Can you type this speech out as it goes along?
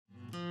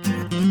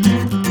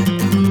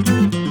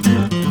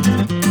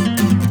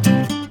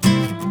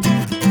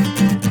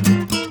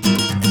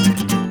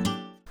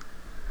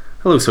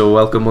Hello, so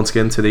welcome once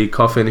again to the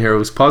Coffee and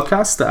Heroes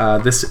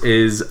podcast. This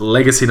is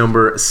legacy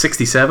number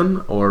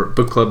 67, or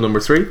book club number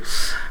 3.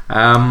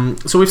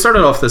 So we've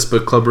started off this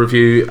book club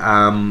review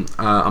a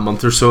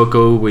month or so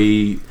ago.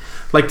 We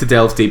like to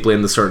delve deeply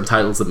into certain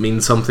titles that mean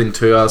something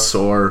to us,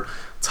 or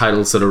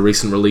titles that are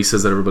recent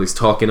releases that everybody's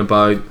talking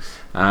about.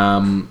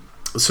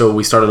 So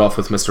we started off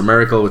with Mr.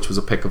 Miracle, which was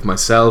a pick of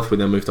myself. We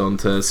then moved on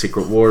to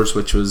Secret Wars,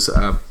 which was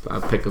a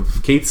pick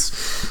of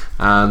Keith's.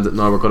 And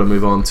now we're going to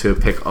move on to a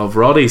pick of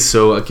Roddy's.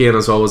 So again,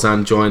 as always,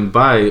 I'm joined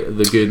by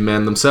the good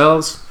men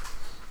themselves.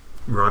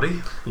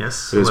 Roddy,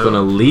 yes. Who's going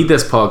to lead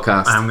this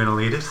podcast. I'm going to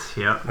lead it,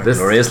 yeah. This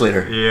glorious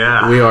leader.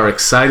 Yeah. We are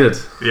excited.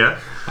 Yeah.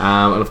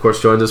 And of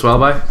course joined as well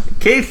by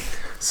Keith.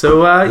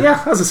 So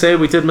yeah, as I say,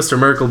 we did Mr.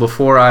 Miracle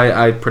before.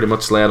 I pretty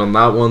much led on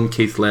that one.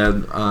 Keith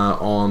led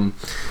on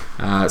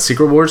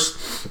Secret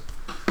Wars.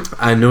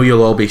 I know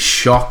you'll all be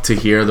shocked to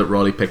hear that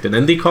Roddy picked an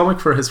indie comic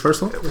for his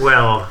first one.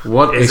 Well,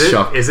 what is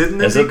shock? Is it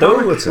an Is indie it though?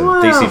 comic? It's a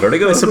DC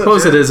Vertigo. I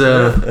suppose it is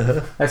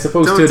a. I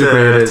suppose Don't to a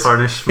degree it is.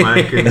 tarnish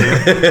my good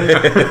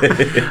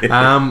name.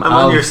 I'm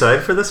on your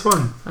side for this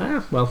one.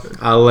 Well,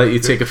 I'll let you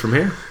take it from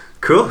here.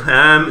 Cool.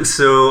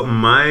 So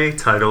my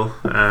title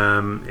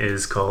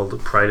is called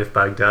Pride of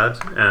Baghdad.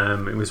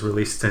 It was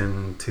released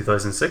in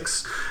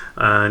 2006,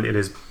 and it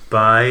is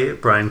by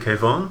Brian K.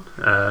 Vaughan.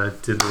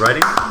 Did the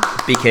writing.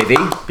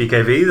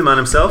 BKV, the man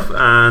himself,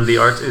 and the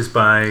art is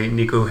by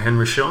Nico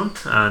Henrichon,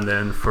 and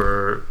then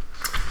for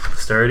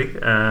posterity,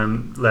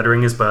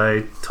 lettering is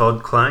by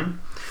Todd Klein.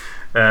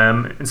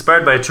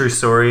 Inspired by a true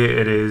story,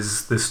 it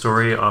is the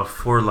story of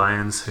 4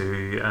 lions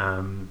who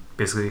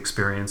basically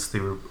experienced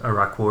the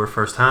Iraq War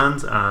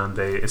firsthand, and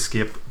they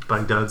escape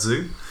Baghdad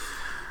Zoo,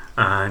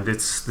 and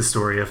it's the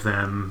story of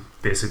them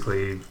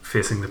basically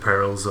facing the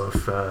perils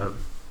of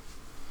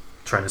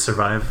trying to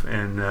survive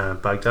in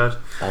Baghdad.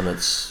 And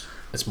it's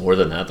more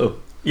than that though.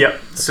 Yeah,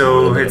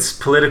 so it's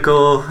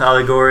political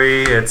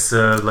allegory, it's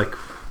like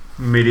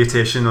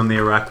meditation on the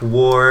Iraq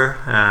War,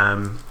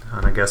 and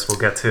I guess we'll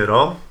get to it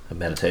all. A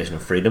meditation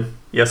of freedom.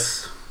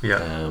 Yes,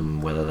 yeah.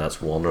 Whether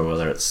that's one or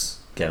whether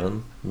it's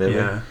Kevin, maybe.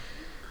 Yeah.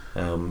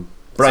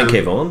 Brian K.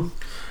 Vaughan.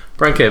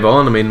 Brian K.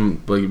 Vaughan, I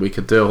mean, we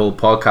could do a whole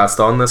podcast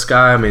on this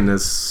guy. I mean,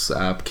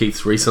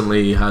 Keith's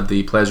recently had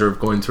the pleasure of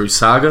going through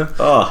Saga,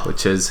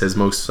 which is his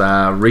most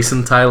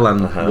recent title,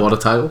 and what a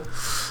title.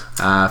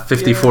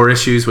 54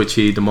 issues, which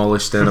he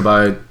demolished in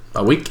about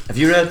a week. Have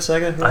you read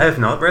Saga? I have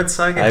not read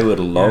Saga. I would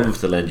love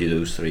to lend you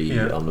those 3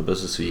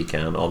 omnibuses so you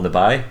can on the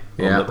buy,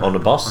 on the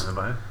bus.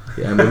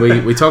 Yeah, I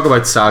mean, we talk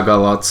about Saga a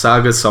lot.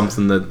 Saga is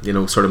something that, you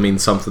know, sort of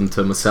means something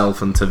to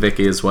myself and to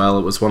Vicky as well.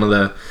 It was one of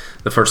the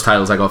first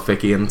titles I got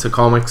Vicky into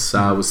comics,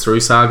 was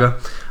through Saga,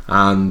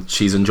 and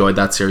she's enjoyed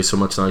that series so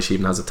much now she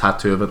even has a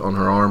tattoo of it on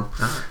her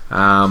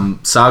arm.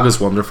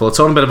 Saga's wonderful. It's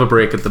on a bit of a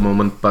break at the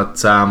moment,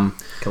 but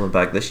coming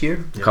back this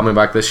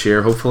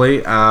year, hopefully.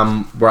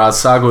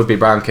 Whereas Saga would be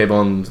Brian K.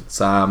 Vaughan's,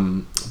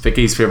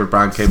 Vicky's favourite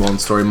Brian K. Vaughan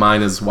story.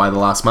 Mine is Why the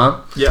Last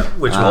Man. Yeah,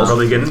 which we'll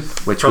probably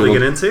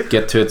get into.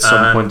 Get to at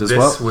some point as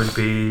well. This would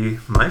be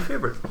my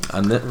favourite.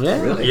 And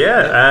really?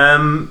 Yeah.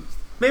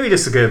 Maybe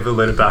just to give a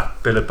little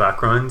bit of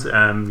background.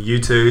 You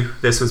two,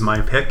 this was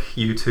my pick.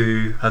 You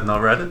two had not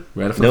read it.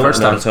 Read it for the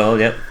first time at all.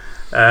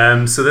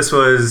 Yeah. So this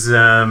was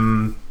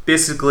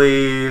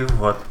basically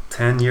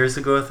 10 years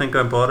ago. I think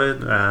I bought it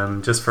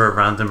just for a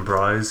random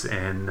browse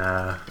in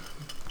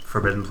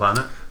Forbidden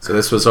Planet. So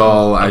this was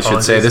all, I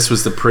should say, this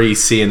was the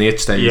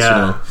pre-C&H days, you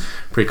know,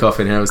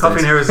 pre-Coffee and Heroes days. Coffee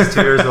and Heroes is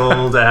 2 years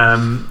old.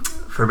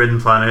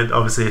 Forbidden Planet,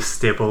 obviously a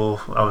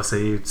staple.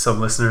 Obviously some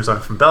listeners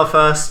aren't from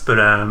Belfast, but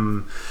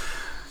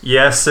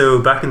yeah,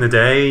 so back in the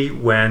day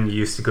when you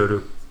used to go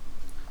to,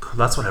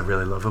 that's what I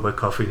really love about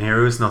Coffee and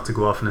Heroes, not to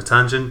go off on a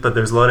tangent, but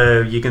there's a lot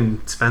of, you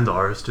can spend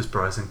hours just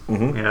browsing.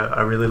 Yeah,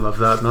 I really love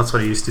that, and that's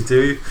what I used to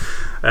do.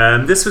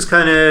 This was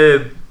kind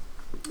of,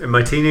 in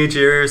my teenage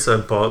years, I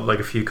bought like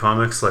a few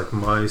comics like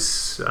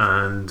Mouse,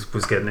 and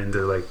was getting into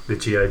like the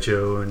G.I.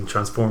 Joe and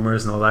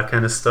Transformers and all that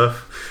kind of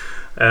stuff.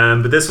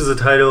 But this was a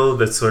title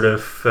that sort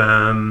of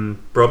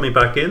brought me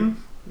back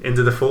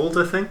into the fold,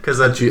 I think. Cause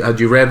had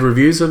you read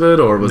reviews of it,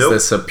 or was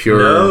this a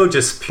pure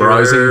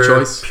browsing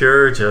choice?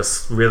 Pure,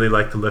 just really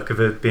like the look of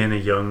it, being a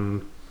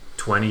young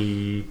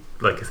 20,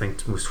 like I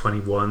think was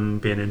 21,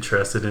 being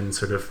interested in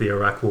sort of the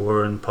Iraq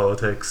War and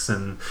politics,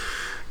 and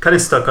kind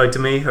of stuck out to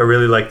me. I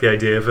really like the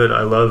idea of it.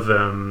 I love,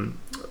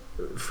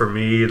 for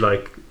me,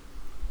 like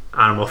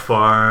Animal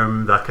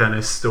Farm, that kind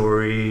of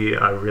story.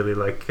 I really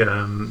like,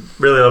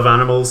 really love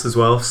animals as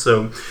well.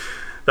 So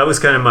that was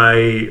kind of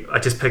I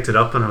just picked it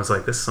up and I was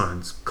like, this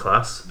sounds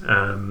class.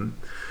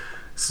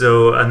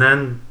 So, and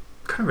then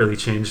kind of really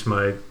changed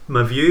my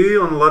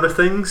view on a lot of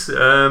things.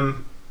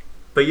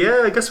 But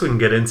yeah, I guess we can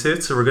get into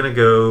it. So we're going to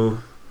go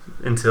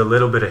into a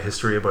little bit of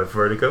history about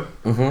Vertigo.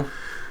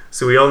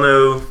 So we all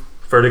know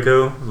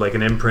Vertigo, like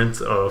an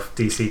imprint of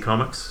DC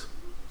Comics.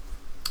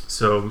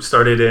 So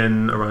started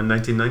in around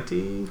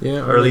 1990,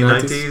 early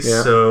 90s.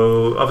 Yeah.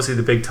 So obviously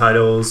the big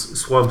titles: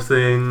 Swamp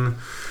Thing,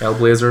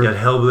 Hellblazer. you had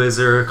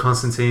Hellblazer,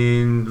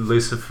 Constantine,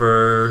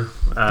 Lucifer,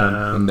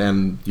 And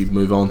then you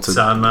move on to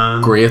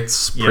Sandman,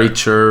 greats: Yeah.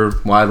 Preacher,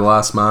 Why the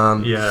Last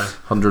Man, Yeah.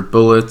 100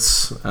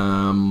 Bullets.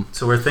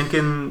 So we're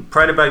thinking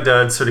Pride of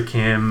Baghdad sort of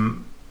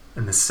came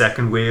in the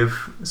second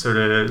wave. Sort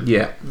of.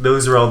 Yeah.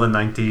 Those are all the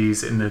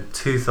 90s. In the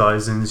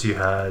 2000s, you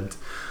had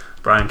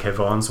Brian K.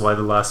 Vaughan's Why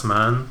the Last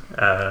Man.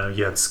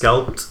 You had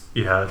Scalped.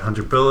 You had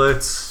 100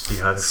 Bullets.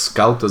 You had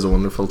Scalped is a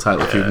wonderful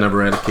title. If you've never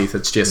read it, Keith,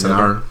 it's Jason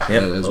Aaron. Yeah.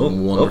 It is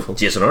wonderful.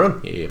 Jason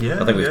Aaron.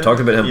 Yeah. I think we've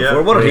talked about him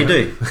before. What did he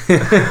do?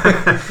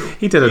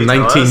 He did a He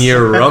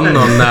 19-year run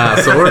on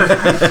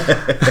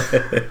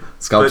Thor.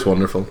 Scalp's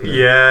wonderful.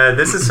 Yeah,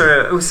 this is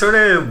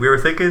we were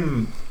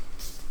thinking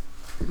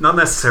not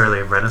necessarily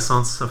a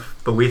renaissance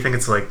but we think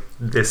it's like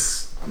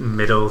this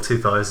middle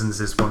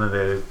 2000s is one of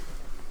the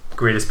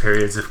greatest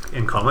periods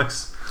in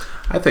comics.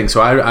 I think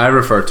so. I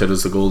refer to it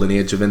as the golden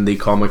age of indie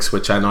comics,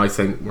 which I now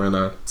think we're in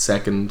a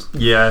second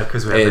Yeah,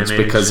 because we have age,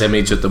 because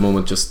Image at the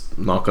moment just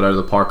knock it out of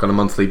the park on a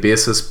monthly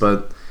basis.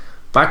 But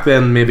back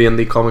then, maybe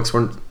indie comics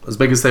weren't as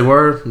big as they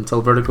were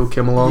until Vertigo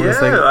came along.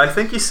 Yeah, I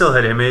think you still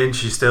had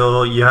Image.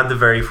 You had the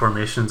very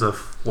formations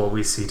of what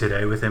we see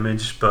today with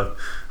Image, but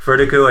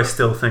Vertigo, I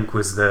still think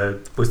was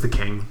the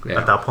king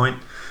at that point.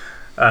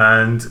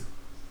 And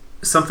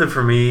something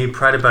for me,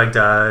 Pride of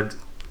Baghdad,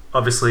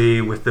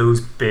 obviously with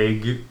those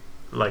big,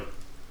 like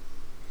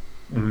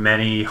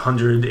many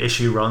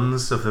 100-issue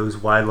runs of those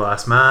Why the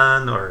Last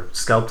Man, or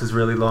Scalped is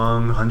really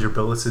long. 100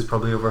 Bullets is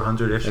probably over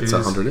 100 issues. It's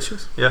 100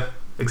 issues. Yeah.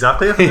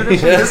 Exactly 100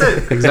 issues, is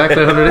it?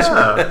 Exactly 100 issues.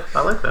 Yeah,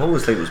 I like that.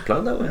 Almost like it was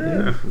planned that way.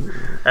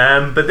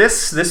 Yeah. But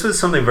this was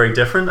something very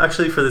different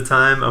actually for the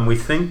time, and we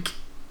think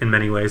in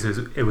many ways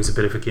it was a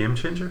bit of a game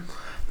changer.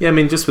 Yeah, I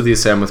mean, just with the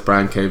same with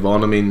Brian K.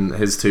 Vaughan, I mean,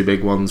 his two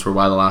big ones were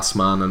Why the Last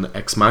Man and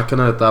Ex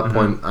Machina at that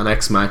point, and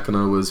Ex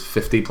Machina was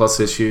 50 plus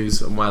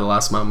issues and Why the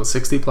Last Man was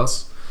 60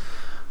 plus.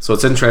 So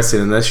it's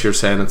interesting in this, you're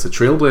saying it's a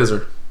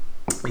trailblazer.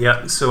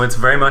 Yeah, so it's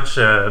very much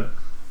a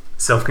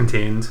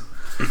self-contained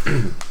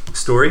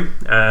story.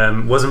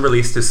 Wasn't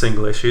released as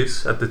single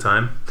issues at the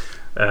time.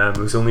 It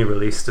was only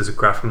released as a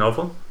graphic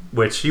novel,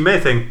 which you may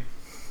think,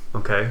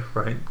 okay,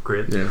 right,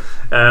 great. Yeah.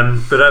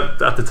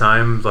 But at the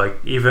time, like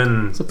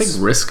even it's a big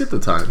risk at the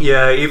time.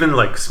 Yeah, even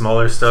like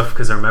smaller stuff,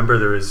 because I remember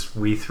there was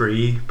We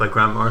 3 by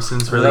Grant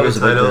Morrison's really good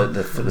title.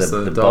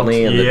 The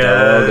bunny and the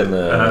dog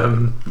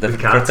and the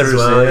cats as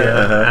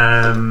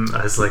well.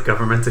 As like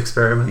government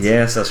experiments.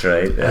 Yes, that's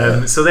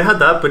right. So they had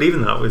that, but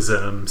even that was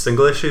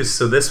single issues.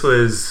 So this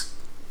was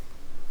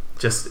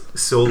just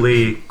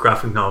solely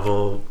graphic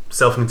novel,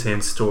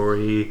 self-contained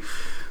story.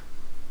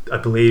 I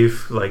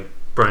believe like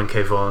Brian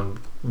K. Vaughan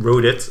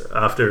wrote it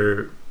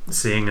after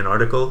seeing an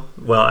article.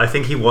 Well, I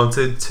think he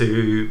wanted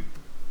to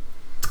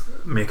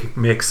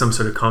make some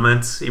sort of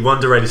comments. He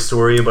wanted to write a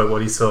story about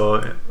what he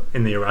saw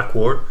in the Iraq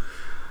War,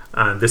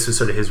 and this was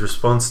sort of his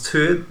response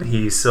to it.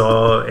 He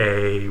saw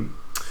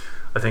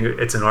I think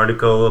it's an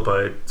article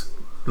about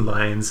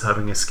lions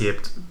having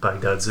escaped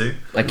Baghdad Zoo.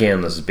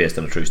 Again, this is based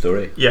on a true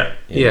story. Yeah,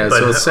 but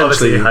so essentially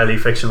obviously highly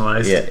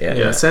fictionalized.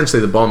 Yeah.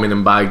 Essentially, the bombing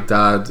in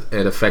Baghdad,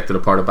 it affected a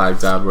part of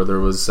Baghdad where there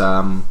was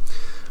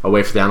a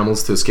way for the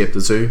animals to escape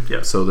the zoo.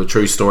 Yeah. So the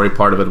true story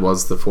part of it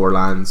was the four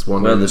lions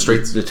wandering the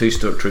streets. The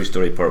true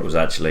story part was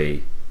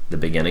actually the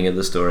beginning of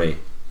the story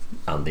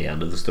and the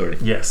end of the story.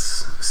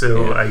 Yes.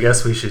 So I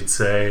guess we should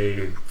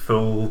say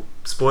full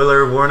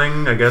spoiler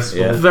warning. I guess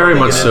we'll very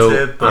much so.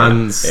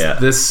 And Yeah.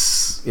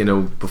 this,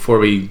 before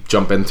we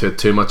jump into it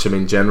too much, I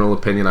mean, general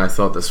opinion, I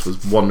thought this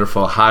was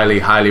wonderful.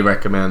 Highly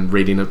recommend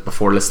reading it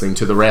before listening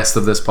to the rest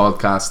of this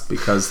podcast,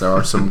 because there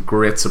are some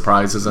great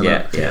surprises in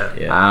it.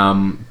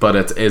 Yeah. But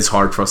it is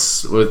hard for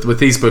us with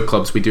these book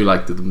clubs. We do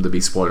like them to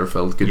be spoiler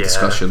filled, good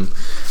discussion.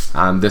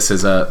 And this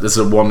is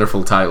a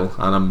wonderful title,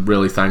 and I'm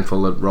really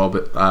thankful that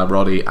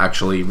Roddy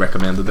actually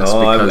recommended this.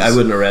 Because I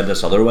wouldn't have read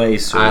this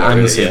otherwise. So I'm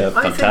the it's a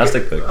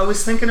fantastic book. I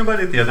was thinking about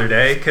it the other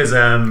day because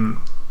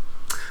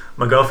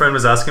my girlfriend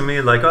was asking me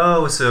like,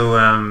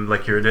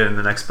 like you're doing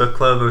the next book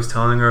club. I was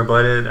telling her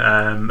about it,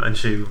 and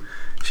she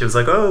was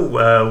like,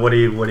 what are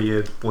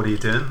you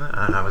doing?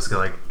 And I was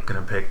like,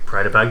 gonna pick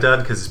Pride of Baghdad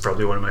because it's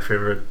probably one of my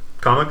favorite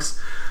comics.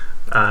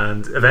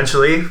 And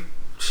eventually,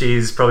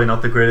 she's probably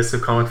not the greatest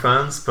of comic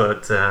fans,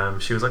 but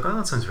she was like,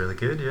 that sounds really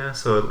good. Yeah,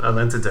 so I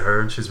lent it to her,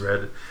 and she's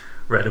read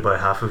about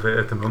half of it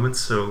at the moment.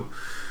 So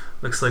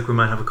looks like we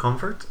might have a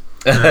convert.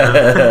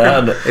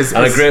 and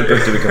a great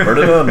book to be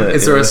converted on.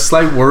 Is there a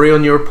slight worry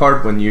on your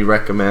part when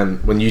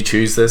you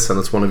choose this and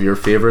it's one of your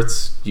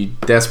favourites? You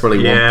desperately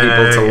want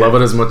people to love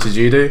it as much as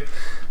you do.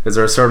 Is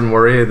there a certain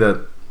worry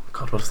that,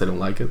 God, what if they don't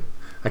like it?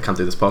 I can't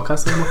do this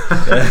podcast anymore.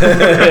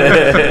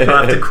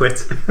 I'll have to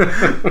quit.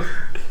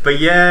 But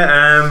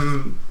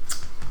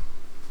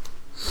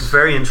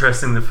very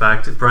interesting the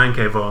fact that Brian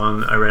K.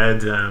 Vaughan, I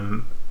read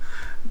a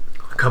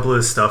couple of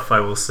his stuff. I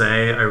will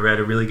say I read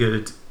a really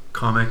good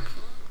comic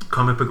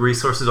book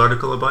resources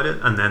article about it,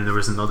 and then there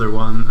was another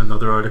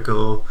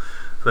article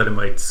that I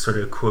might sort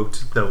of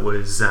quote. That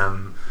was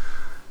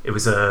it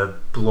was a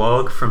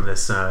blog from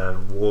this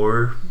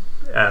war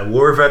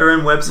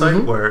veteran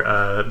website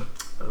where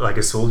like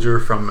a soldier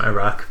from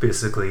Iraq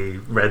basically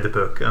read the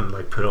book and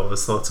like put all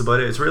his thoughts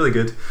about it. It's really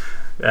good.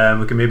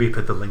 We can maybe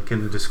put the link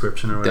in the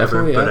description or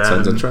whatever. Definitely, yeah, but,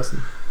 sounds interesting.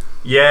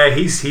 Yeah,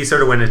 he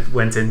sort of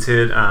went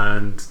into it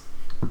and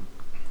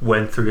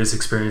went through his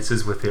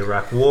experiences with the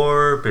Iraq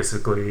War,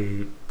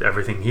 basically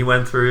everything he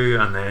went through,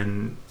 and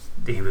then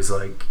he was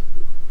like,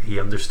 he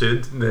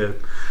understood the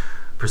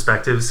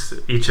perspectives.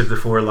 Each of the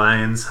 4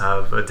 lions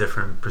have a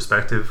different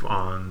perspective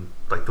on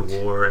like the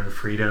war and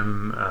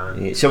freedom.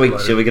 And shall we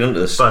get into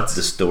the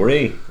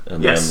story,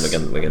 and yes.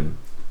 then we can.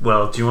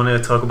 Well, do you want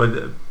to talk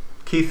about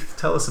Keith?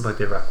 Tell us about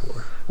the Iraq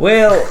War.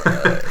 Well,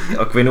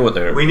 we know what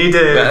they're. We need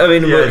to. I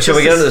mean, shall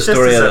we get into the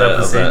story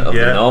of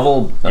the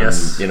novel and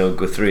yes.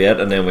 go through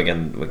it, and then we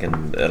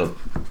can it'll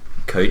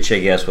couch, I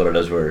guess, what it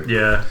is we're.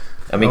 Yeah.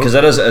 I mean, because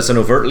it's an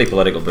overtly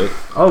political book.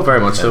 Oh, very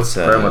much so.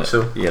 Very much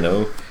so.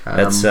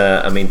 It's.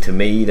 I mean, to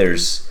me,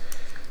 there's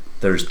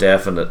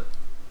definite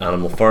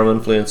Animal Farm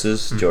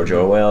influences. George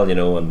Orwell,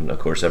 and of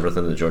course,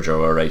 everything that George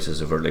Orwell writes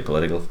is overtly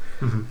political.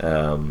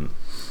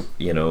 And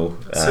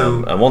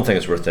one thing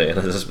it's worth saying,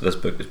 this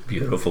book is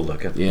beautiful.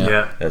 Look at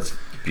it's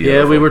beautiful.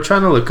 Yeah, we were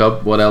trying to look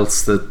up what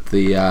else that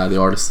the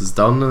artist has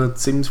done, and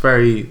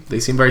they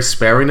seem very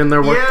sparing in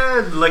their work.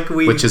 Yeah,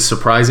 which is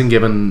surprising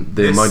given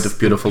the amount of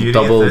beautiful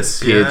double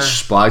page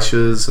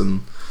splashes.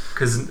 And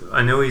because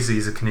I know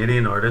he's a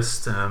Canadian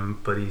artist,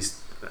 but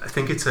I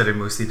think it said he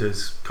mostly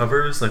does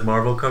covers, like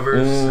Marvel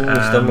covers. He's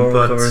done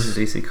Marvel covers,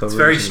 DC covers. It's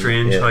very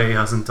strange how he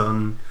hasn't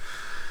done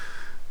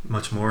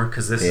much more,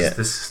 because this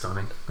is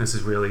stunning. This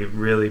is really,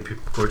 really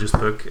gorgeous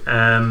book.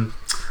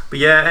 But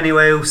yeah,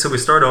 anyway, so we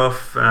start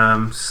off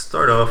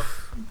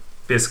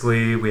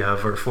basically we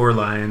have our 4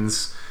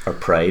 lions. Our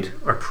pride,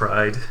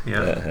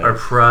 yeah. Our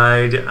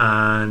pride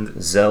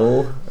and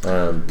Zil,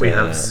 and we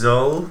have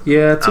Zul,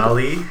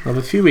 Ali. I have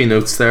a few wee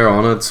notes there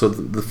on it. So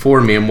the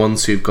 4 main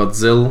ones, you've got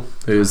Zil,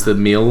 who is the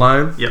male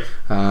lion. Yep.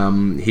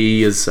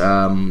 He has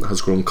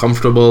grown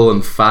comfortable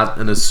and fat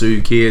in a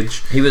zoo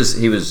cage. He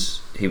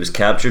was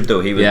captured,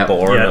 though. He was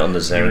born on the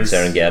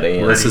Serengeti.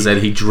 Well, this is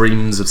it. He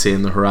dreams of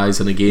seeing the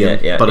horizon again,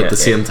 but at the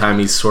same time,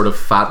 he's sort of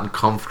fat and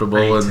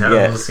comfortable. And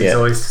he's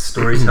always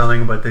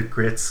storytelling about the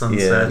great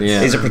sunset.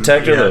 Yeah. He's a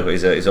protector, though.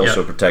 He's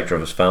also a protector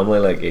of his family.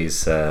 Like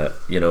he's,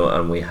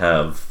 and we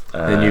have.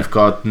 Then you've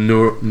got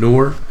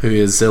Noor, who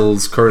is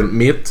Zil's current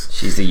mate.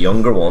 She's the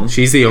younger one.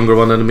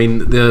 And I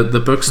mean,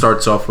 the book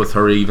starts off with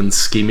her even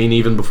scheming,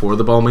 even before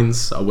the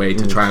bombings, a way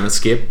to try and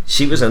escape.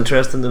 She was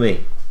interesting to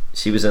me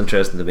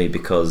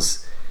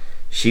because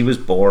she was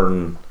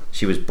born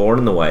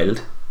in the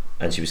wild,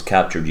 and she was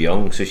captured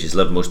young, so she's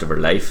lived most of her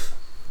life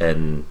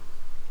in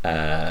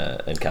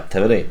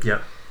captivity.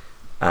 Yeah.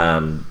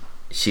 And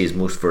she's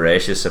most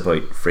voracious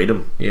about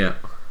freedom. Yeah.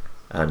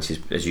 And she's,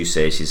 as you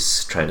say,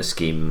 she's trying to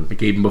scheme,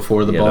 like even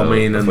before the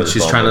bombing, and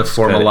she's trying to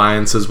form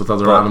alliances with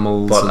other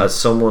animals. But as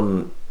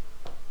someone,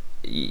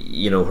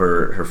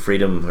 her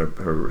freedom,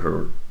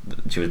 her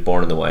she was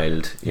born in the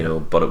wild,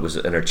 but it was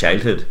in her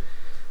childhood,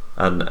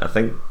 and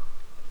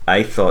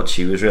I thought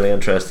she was really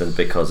interesting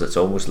because it's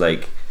almost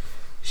like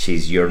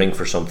she's yearning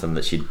for something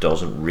that she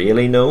doesn't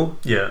really know.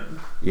 Yeah.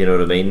 You know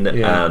what I mean?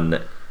 Yeah.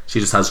 And she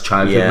just has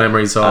childhood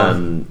memories of,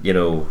 and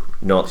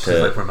not she's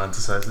to like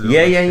romanticized it.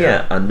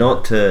 Yeah, and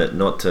not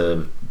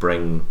to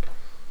bring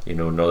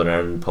Northern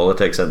Ireland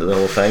politics into the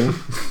whole thing,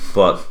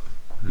 but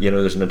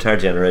there's an entire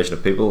generation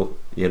of people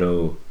in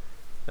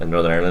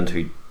Northern Ireland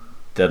who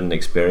didn't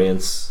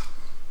experience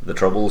the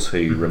Troubles,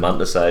 who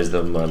romanticise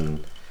them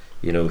and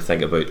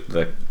think about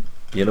the.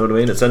 You know what I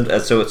mean? It's so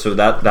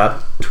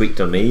that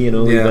tweaked on me.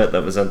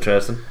 That was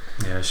interesting.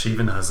 Yeah, she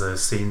even has a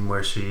scene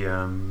where she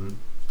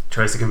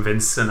tries to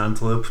convince an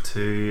antelope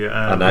to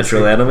a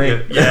natural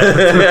enemy.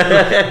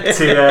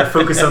 To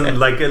focus on,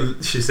 like,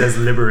 she says,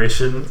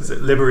 liberation.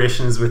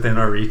 Liberation is within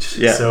our reach.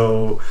 Yeah.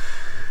 So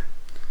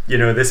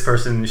this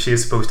person, she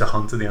is supposed to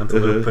hunt the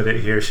antelope, but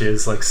here she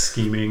is, like,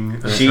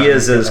 scheming. She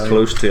is as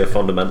close to a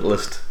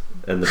fundamentalist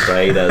in the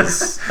pride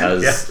as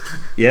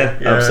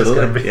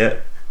absolutely.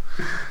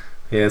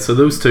 Yeah, so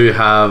those two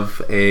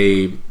have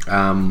a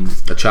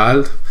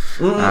child.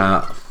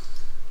 I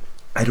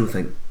don't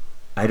think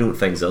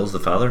Zil's the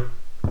father.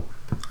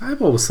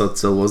 I've always thought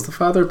Zil was the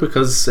father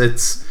because I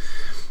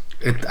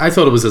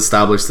thought it was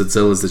established that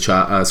Zil is the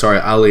child.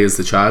 Ali is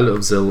the child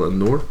of Zil and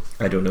Noor.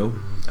 I don't know.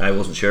 I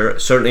wasn't sure.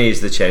 Certainly,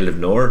 he's the child of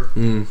Noor,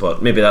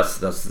 but maybe that's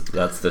the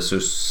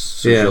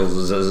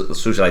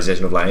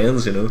socialization of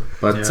lions,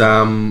 But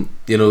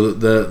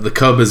the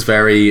cub is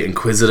very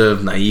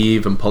inquisitive,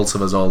 naive,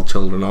 impulsive, as all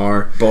children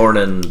are. Born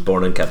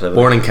in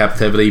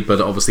captivity.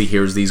 But obviously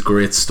hears these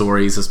great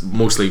stories,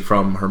 mostly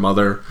from her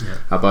mother,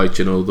 about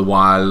the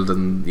wild,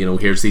 and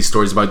hears these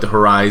stories about the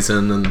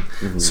horizon, and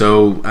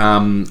so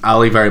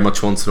Ali very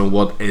much wants to know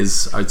what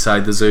is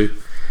outside the zoo.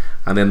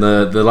 And then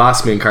the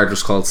last main character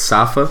is called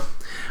Safa,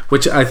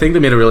 which I think they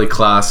made a really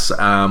class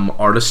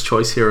artist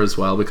choice here as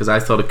well, because I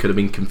thought it could have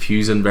been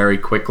confusing very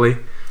quickly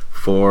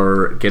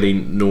for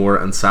getting Noor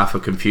and Safa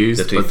confused.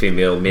 The two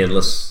female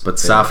mainless. But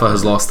Safa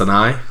has lost an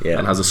eye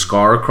and has a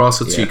scar across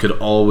it, so you could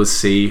always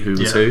see who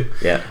was who.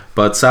 Yeah.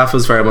 But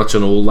Safa's very much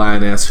an old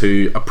lioness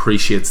who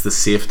appreciates the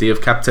safety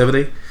of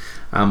captivity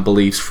and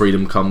believes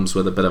freedom comes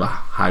with a bit of a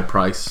high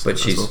price. But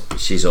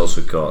she's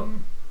also got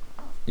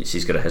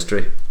a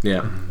history.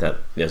 Yeah. That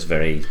is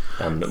very,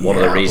 and one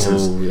of the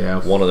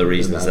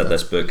reasons that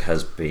this book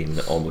has been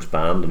almost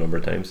banned a number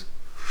of times.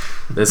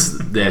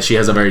 She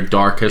has a very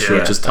dark history,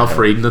 which is tough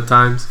reading at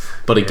times,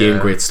 but again,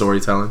 great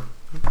storytelling.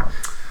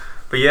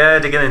 But yeah,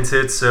 to get into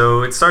it,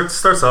 so it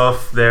starts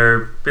off, they're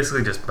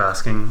basically just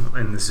basking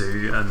in the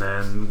zoo, and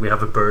then we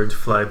have a bird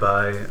fly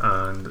by,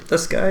 and the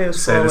sky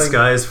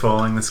is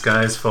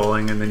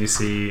falling, and then you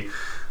see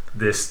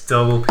this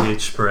double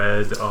page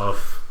spread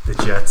of the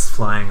jets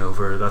flying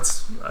over.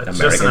 That's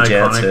just an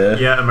iconic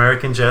jets,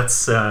 American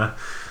jets. The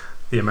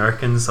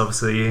Americans,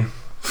 obviously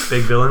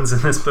big villains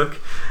in this book.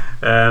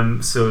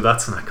 So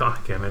that's an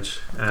iconic image.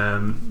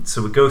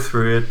 So we go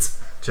through it,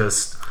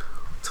 just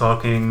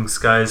talking,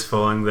 skies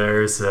falling.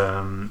 There's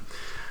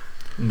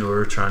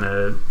Noor trying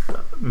to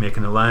make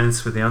an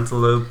alliance with the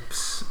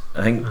antelopes.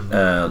 I think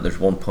there's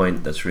one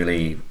point that's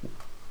really,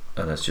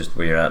 and it's just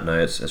where you're at now,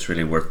 it's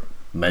really worth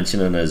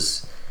mentioning,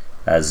 is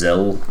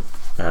Zil,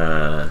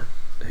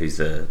 who's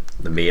the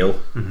male,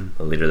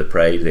 the leader of the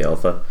pride, the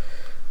alpha,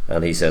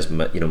 and he says,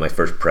 my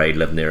first pride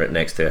lived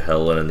next to a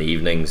hill, and in the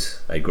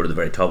evenings I'd go to the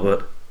very top of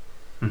it,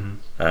 and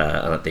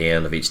at the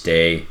end of each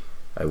day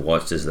I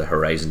watched as the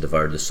horizon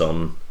devoured the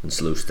sun in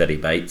slow steady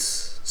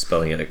bites,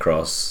 spilling it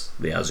across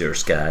the azure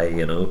sky,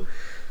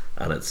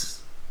 and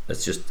it's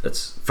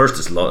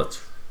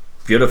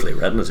beautifully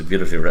written. It's a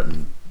beautifully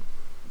written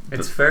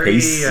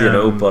piece,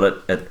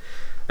 but it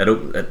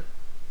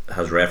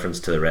has reference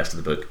to the rest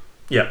of the book.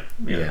 Yeah.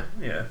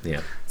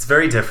 It's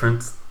very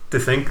different. To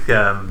think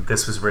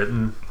this was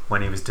written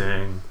when he was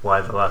doing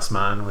Why the Last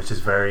Man, which is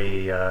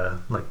very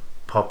like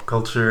pop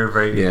culture,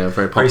 very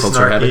pop culture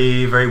snarky,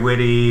 heavy, very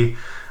witty,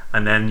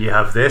 and then you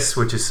have this,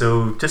 which is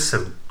so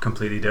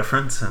completely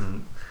different,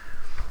 and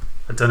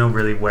I don't know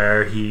really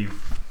where he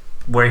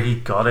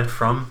got it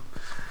from.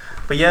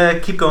 But yeah,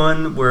 keep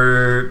going.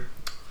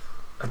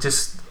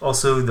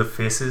 Also the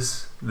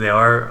faces, they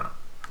are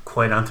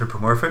quite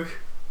anthropomorphic.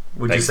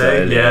 Would you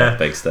say? Yeah,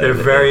 big style. They're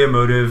very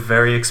emotive,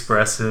 very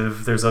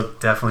expressive. There's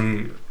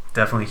definitely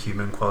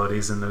human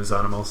qualities in those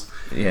animals.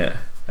 Yeah.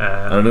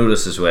 I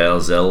noticed as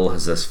well, Zil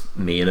has this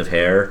mane of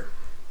hair.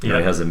 He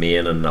has a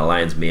mane, and a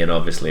lion's mane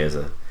obviously is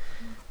a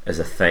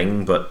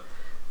thing. But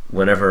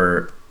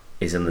whenever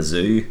he's in the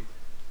zoo,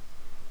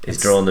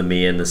 he's drawing the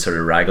mane as sort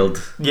of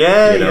raggled.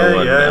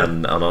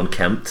 And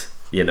unkempt.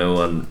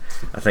 And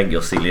I think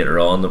you'll see later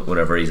on that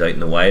whenever he's out in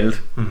the wild,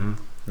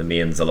 the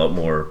mane's a lot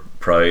more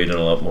proud and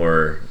a lot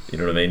more, you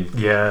know what I mean?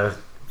 Yeah,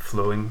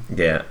 flowing.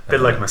 Yeah. A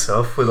bit like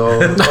myself with all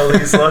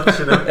these lots,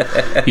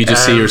 You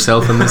just see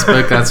yourself in this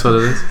book, that's what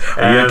it is.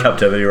 Are you in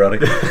captivity, Roddy?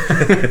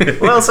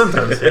 Well,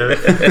 sometimes, yeah.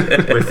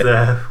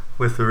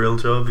 With the real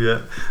job,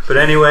 yeah. But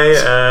anyway,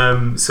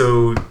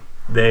 so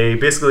they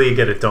basically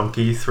get a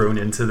donkey thrown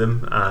into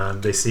them,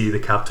 and they see the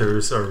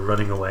captors are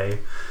running away.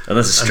 And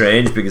this is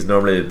strange because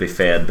normally they'd be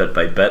fed bit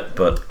by bit,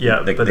 but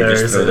they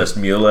just throw this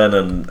mule in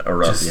and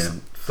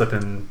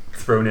flipping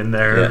thrown in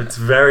there. Yeah. It's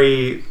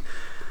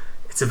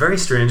a very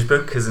strange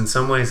book because in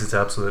some ways it's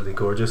absolutely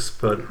gorgeous,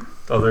 but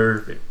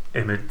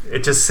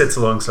it just sits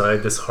alongside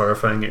this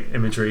horrifying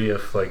imagery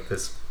of like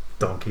this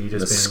donkey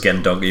just being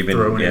skin donkey being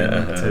thrown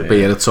in. But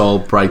yet it's all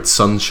bright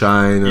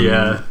sunshine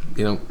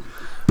and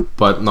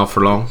but not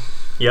for long.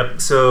 Yep.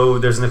 So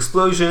there's an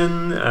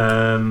explosion,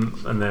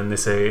 and then they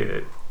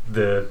say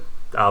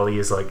Ali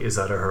is like, "Is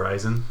that a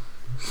horizon?"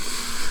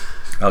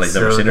 Ali's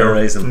never seen a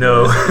horizon.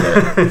 No.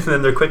 And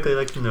then they're quickly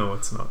like, "No,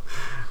 it's not."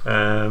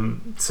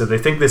 So they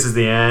think this is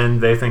the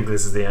end. They think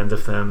this is the end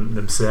of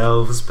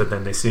themselves, but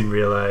then they soon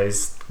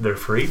realize they're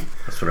free.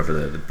 That's whenever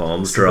the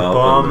bombs drop. The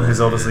bomb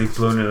has obviously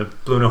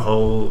blown a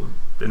hole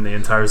in the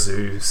entire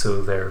zoo,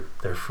 so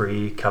they're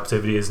free.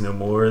 Captivity is no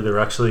more. They're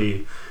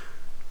actually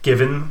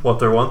given what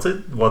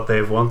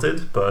they've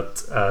wanted,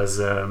 but as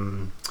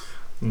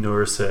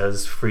Noor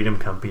says, freedom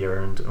can't be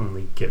earned,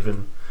 only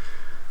given.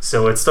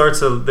 So it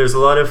starts. There's a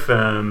lot of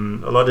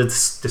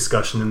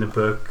discussion in the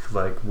book,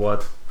 like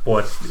what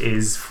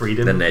is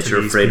freedom, the nature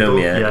of freedom.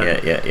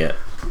 People. Yeah.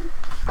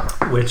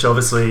 Which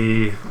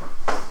obviously,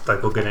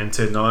 like we'll get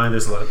into it now.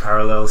 There's a lot of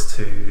parallels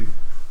to.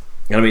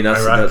 I mean,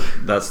 Iraq.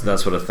 that's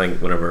what I think.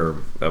 Whenever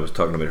I was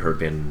talking about her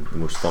being the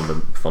most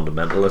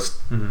fundamentalist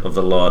of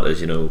the lot,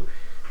 is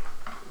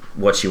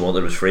what she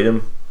wanted was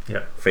freedom.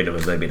 Yeah, freedom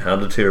has now been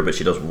handed to her, but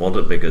she doesn't want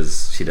it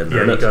because she didn't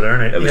earn it. Got to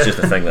earn it. It was just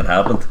a thing that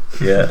happened.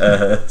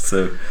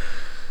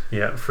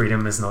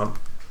 Freedom is not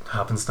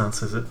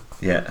happenstance, is it?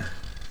 Yeah.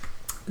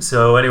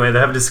 So anyway, they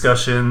have a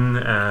discussion.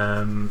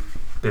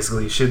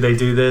 Basically, should they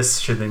do this?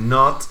 Should they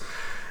not?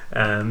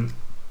 And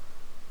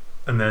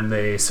then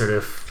they sort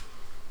of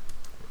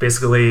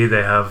basically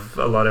they have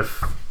a lot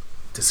of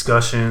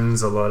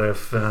discussions, a lot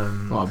of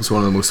Oh, it was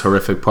one of the most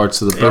horrific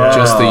parts of the book,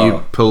 just that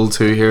you pull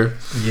to here.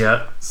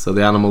 yeah. So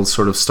the animal's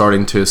sort of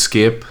starting to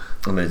escape.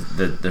 And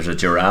there's a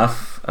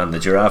giraffe, and the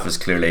giraffe is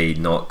clearly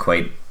not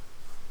quite.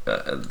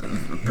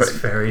 It's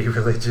very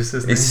religious,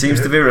 isn't it? It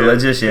seems to be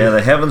religious, yeah.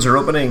 The heavens are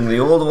opening. The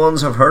old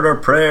ones have heard our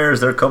prayers.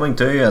 They're coming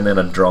too. And then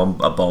a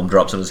bomb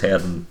drops on his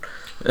head and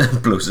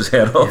blows his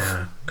head off.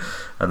 Yeah.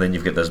 And then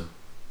you've got this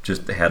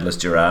just headless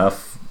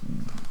giraffe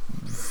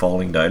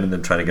falling down and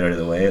then trying to get out of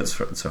the way. It's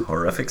a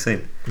horrific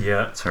scene.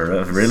 Yeah. It's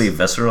horrific, really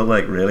visceral,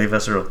 like really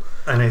visceral.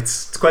 And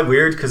it's quite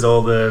weird because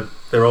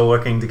they're all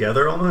working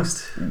together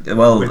almost.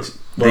 Well,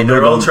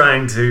 They're all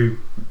trying to.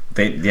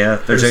 Their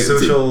there's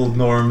social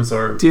norms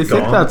are. Do you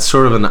think gone. that's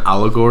sort of an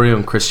allegory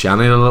on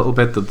Christianity a little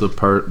bit,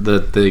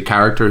 that the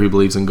character who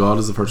believes in God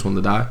is the first one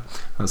to die,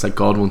 and it's like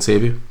God won't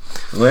save you?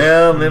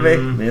 Well, maybe I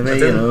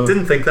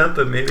didn't think that,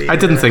 but maybe I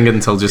didn't think it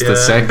until just a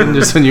second,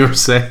 just when you were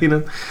saying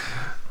it.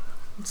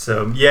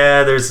 So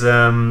yeah, there's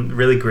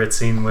really great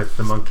scene with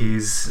the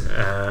monkeys.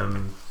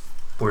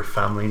 We're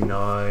family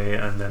now,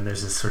 and then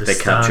there's this sort of they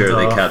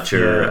standoff.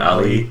 capture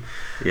Ali.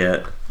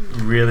 Yeah,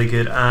 really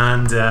good.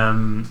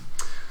 And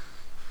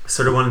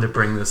sort of wanted to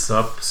bring this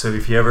up. So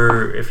if you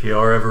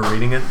are ever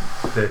reading it,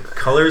 the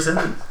colors in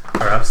it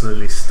are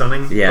absolutely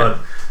stunning. Yeah. But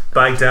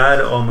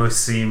Baghdad almost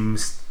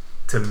seems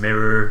to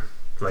mirror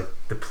like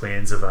the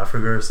plains of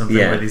Africa or something,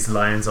 Yeah. where these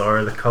lions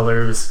are. The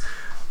colors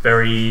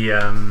very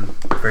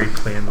very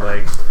plain,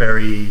 like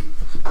very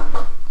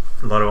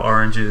a lot of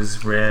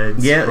oranges,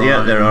 reds. yeah,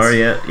 browns, there are,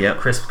 yeah.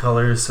 crisp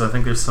colors. So I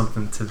think there's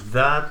something to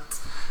that.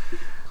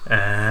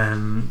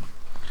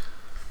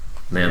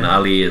 Then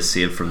Ali is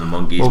saved from the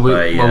monkeys Well,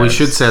 by. we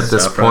should say at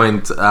this Safra.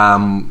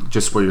 point,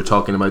 just where you're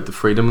talking about the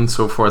freedom and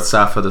so forth,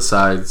 Safa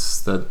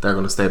decides that they're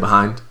going to stay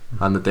behind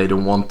and that they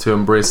don't want to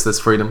embrace this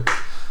freedom.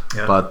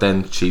 Yeah. But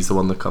then she's the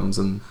one that comes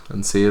and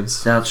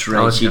saves. That's right.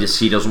 Alice, yeah.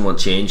 She doesn't want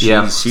change.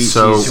 Yeah, She She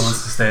wants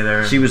to stay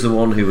there. she was the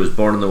one who was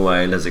born in the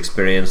wild, has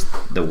experienced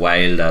the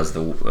wild as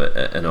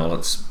in all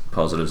its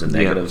positives and Yeah.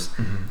 negatives,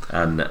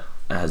 and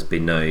has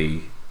been now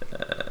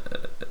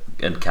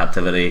in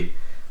captivity,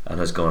 and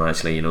has gone,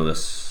 actually,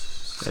 this.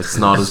 It's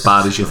not as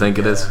bad as you think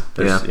it is.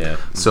 there's- Yeah.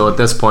 So at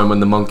this point, when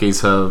the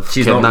monkeys have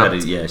She's not kidnapped,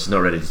 ready. Yeah, she's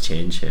not ready to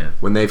change. Yeah.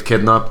 when they've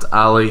kidnapped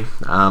Ali,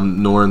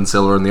 Nora and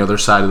Zilla are on the other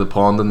side of the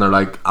pond, and they're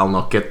like, "I'll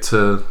not get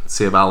to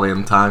save Ali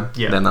in time."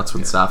 Yeah. Then that's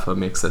when Safa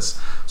makes this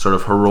sort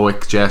of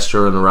heroic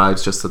gesture and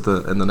arrives just in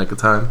the nick of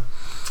time.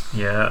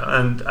 Yeah,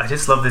 and I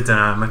just love the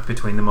dynamic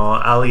between them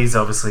all. Ali's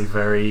obviously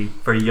very,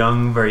 very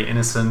young, very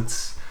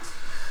innocent,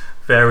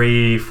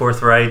 very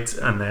forthright,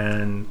 and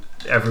then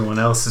everyone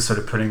else is sort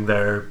of putting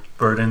their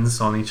burdens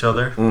on each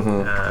other.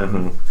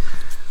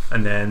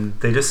 And then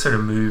they just sort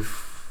of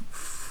move,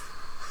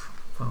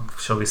 well,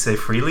 shall we say,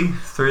 freely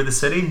through the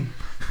city.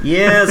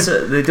 Yeah,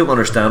 they don't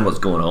understand what's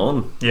going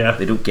on. Yeah.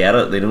 They don't get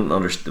it. They don't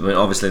understand. I mean,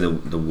 obviously,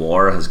 the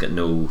war has got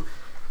no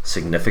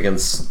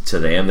significance to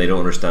them. They don't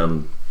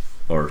understand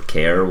or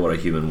care what a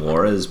human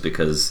war is,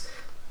 because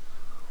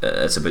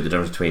it's about the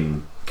difference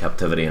between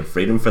captivity and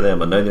freedom for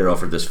them. And now they're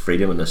offered this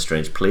freedom in this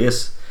strange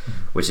place,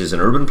 which is an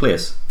urban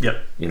place.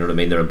 Yep. You know what I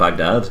mean? They're in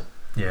Baghdad.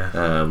 Yeah.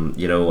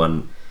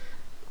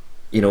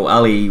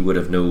 Ali would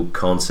have no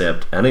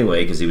concept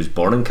anyway, because he was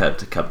born in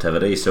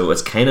captivity. So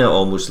it's kind of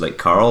almost like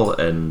Carl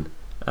in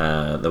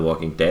The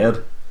Walking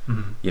Dead.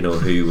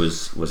 Who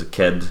was a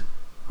kid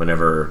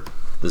whenever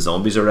the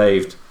zombies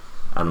arrived,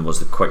 and was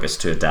the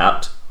quickest to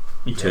adapt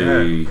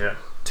to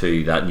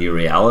that new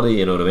reality.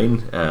 You know what I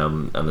mean?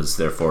 And is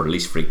therefore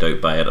least freaked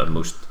out by it and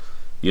most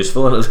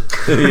useful in it.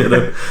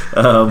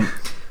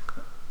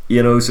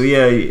 So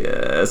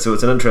yeah, so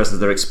it's an interesting.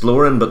 They're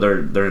exploring, but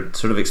they're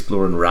sort of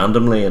exploring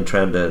randomly and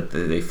trying to.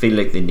 They feel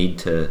like they need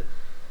to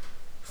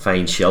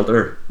find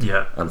shelter,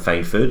 and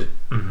find food,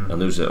 and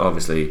those are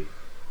obviously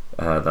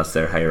that's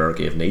their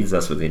hierarchy of needs.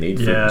 That's what they need: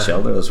 food and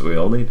shelter. That's what we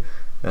all need.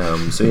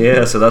 So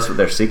that's what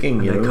they're seeking.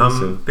 They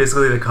come.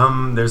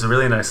 There's a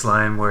really nice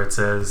line where it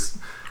says,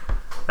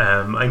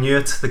 "I knew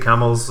it. The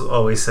camels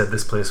always said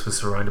this place was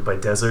surrounded by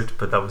desert,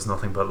 but that was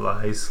nothing but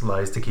lies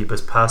to keep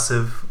us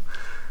passive."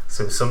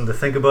 So something to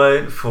think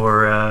about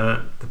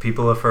for the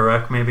people of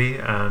Iraq, maybe.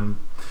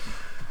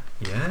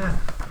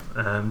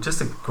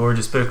 Just a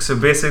gorgeous book. So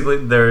basically,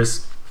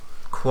 there's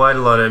a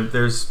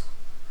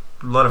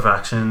lot of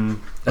action.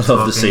 I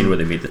love the scene where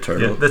they meet the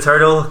turtle. Yeah, the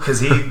turtle,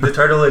 because the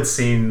turtle had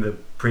seen the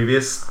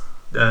previous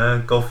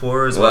Gulf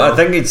War as well. Well, I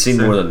think he'd seen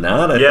more than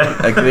that.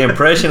 Like the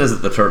impression is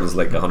that the turtle's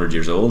like 100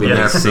 years old.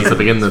 Yeah, since the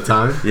beginning of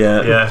time.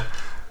 Yeah.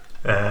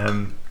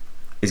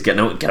 He's get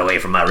away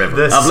from my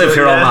river. I've lived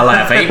here all my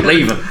life. I ain't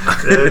leaving.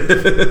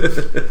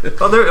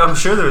 I'm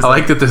sure there was. I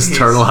like that this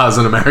turtle has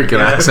an American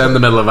accent in the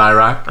middle of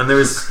Iraq, and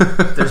there's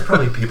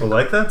probably people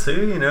like that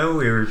too.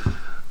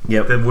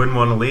 That wouldn't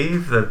want to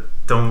leave, that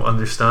don't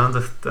understand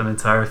an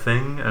entire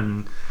thing,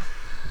 and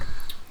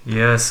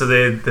so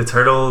the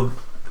turtle,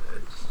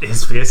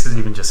 his face is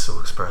even just so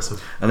expressive.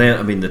 And then,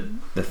 I mean,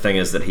 the thing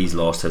is that he's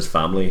lost his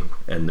family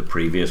in the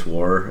previous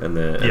war,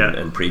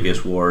 in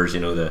previous wars.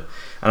 And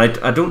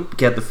I don't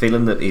get the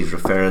feeling that he's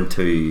referring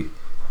to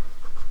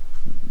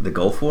the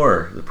Gulf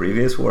War, the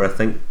previous war. I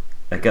think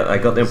I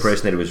got the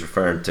impression that he was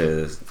referring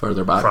to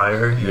further back.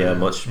 Prior,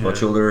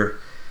 much older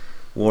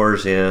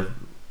wars. Yeah,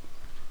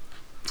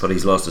 but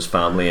he's lost his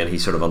family, and he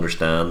sort of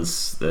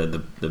understands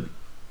the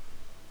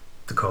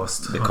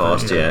cost. The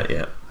cost,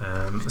 yeah.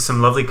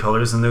 Some lovely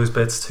colours in those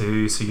bits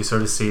too. So you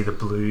sort of see the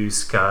blue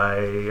sky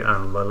and a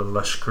lot of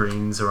lush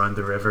greens around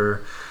the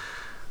river.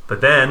 But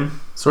then,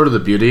 sort of the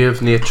beauty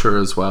of nature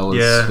as well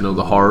as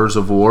the horrors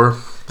of war.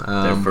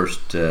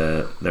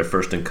 Their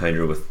first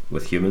encounter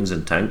with humans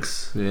in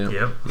tanks. Yeah.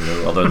 Yep.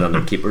 Other than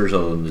the keepers,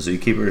 other than the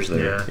zookeepers.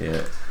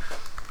 Yeah.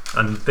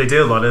 And they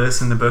do a lot of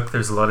this in the book.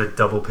 There's a lot of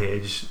double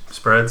page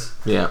spreads.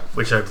 Yeah.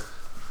 Which I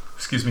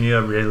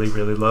really,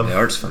 really love. The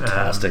art's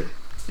fantastic.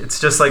 It's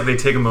just like they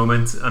take a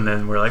moment and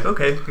then we're like,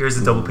 okay, here's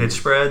a double page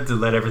spread to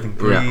let everything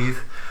breathe.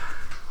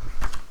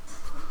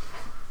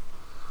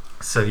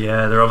 So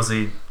they're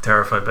obviously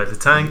terrified by the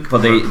tank.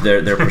 But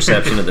their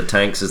perception of the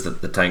tanks is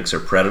that the tanks are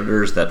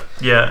predators, that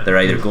they're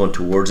either going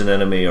towards an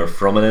enemy or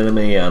from an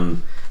enemy,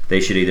 and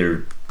they should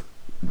either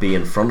be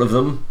in front of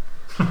them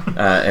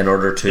in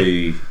order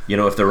to,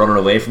 if they're running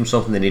away from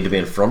something, they need to be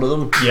in front of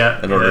them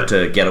in order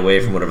to get away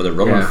from whatever they're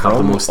running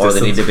from, or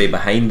they need to be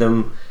behind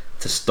them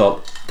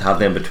to have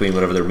them between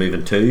whatever they're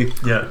moving to.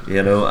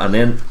 And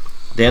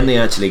then they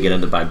actually get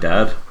into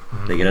Baghdad.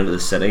 They get into the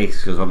city,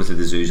 because obviously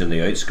the zoo's on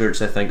the outskirts,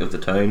 I think, of the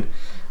town,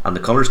 and the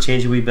colours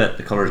change a wee bit.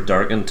 The colours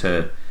darken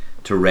to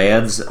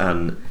reds,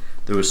 and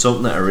there was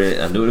something that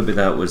I noted about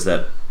that was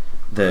that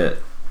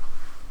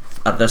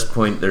at this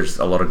point there's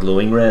a lot of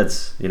glowing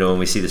reds. And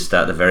we see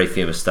the very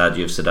famous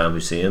statue of Saddam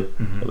Hussein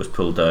that was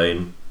pulled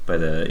down by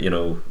the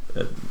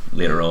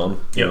later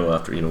on,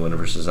 after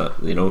whenever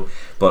that,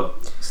 but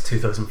it's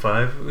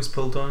 2005 it was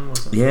pulled down,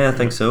 wasn't it? Yeah, I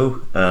think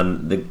so.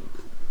 And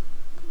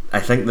I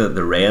think that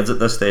the reds at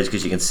this stage,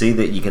 because you can see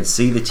the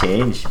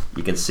change.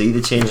 You can see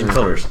the change in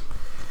colours,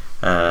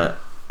 and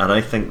I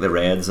think the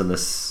reds in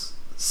this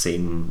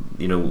scene,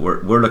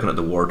 we're looking at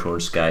the war-torn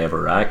sky of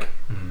Iraq,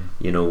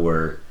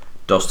 where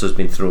dust has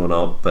been thrown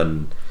up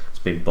and it's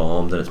been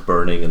bombed and it's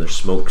burning and there's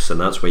smokes,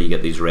 and that's where you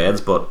get these reds.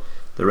 But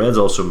the reds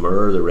also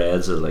mirror the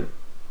reds of like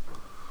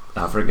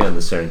Africa and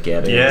the Serengeti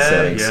and the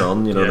setting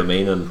sun. You know what I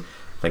mean? And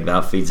I think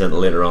that feeds into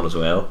later on as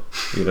well.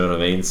 You know what I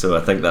mean? So I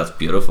think that's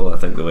beautiful. I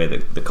think the way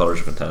the colours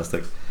are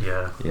fantastic.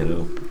 Yeah.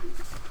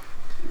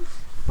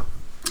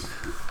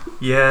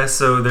 Yeah,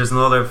 so there's a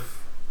lot of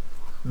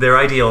their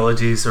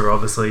ideologies are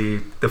obviously,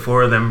 the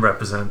four of them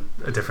represent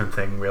a different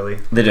thing, really.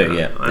 They do,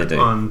 they do.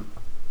 On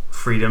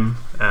freedom.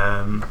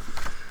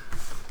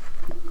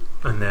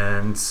 And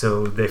then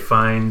so they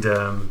find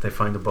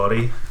the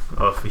body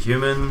of a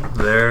human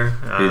there,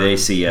 who they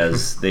see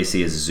as a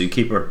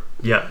zookeeper.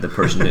 Yeah, the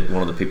person,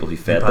 one of the people who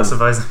fed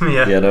pacifies them.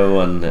 Yeah,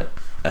 and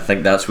I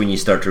think that's when you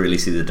start to really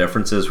see the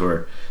differences.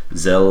 Where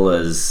Zil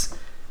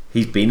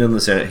he's been in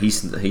this,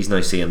 he's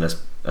now seeing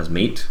this as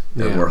meat.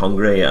 We're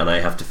hungry, and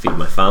I have to feed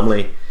my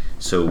family,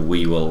 so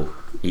we will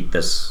eat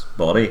this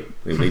body.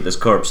 We will eat this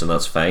corpse, and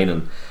that's fine.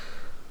 And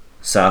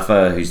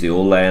Safa, who's the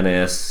old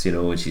lioness,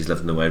 and she's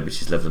lived in the wild, but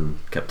she's lived in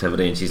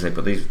captivity, and she's like,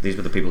 but these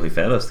were the people who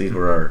fed us. These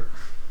were our,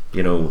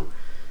 you don't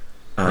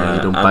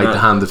bite the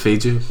hand that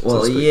feeds you.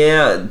 Well,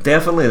 yeah,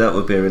 definitely that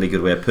would be a really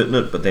good way of putting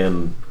it. But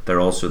then they're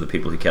also the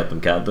people who kept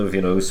them captive,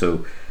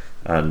 So,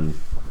 and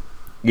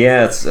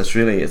yeah, it's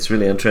really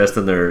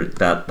interesting.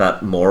 That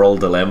moral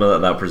dilemma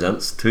that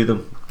presents to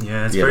them.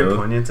 Yeah, it's very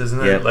poignant, isn't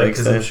it? Yeah,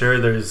 because I'm sure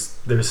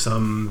there's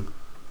some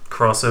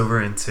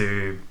crossover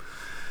into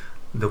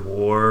the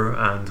war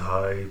and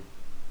how,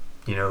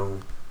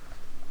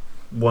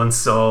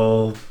 once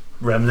all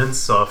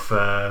remnants of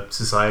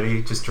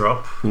society just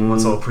drop,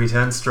 once all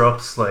pretense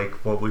drops, like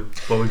what would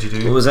you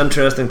do? It was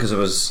interesting because I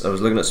was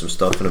looking at some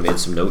stuff and I made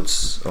some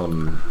notes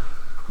on,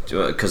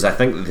 because I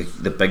think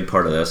the big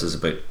part of this is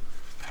about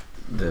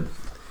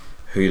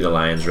who the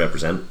lions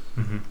represent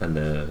and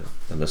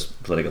this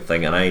political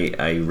thing, and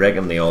I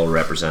reckon they all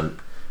represent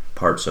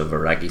parts of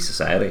Iraqi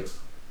society.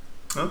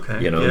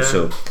 Okay.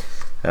 So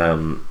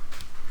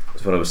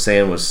what I was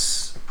saying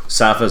was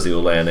Safa's the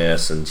old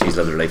lioness, and she's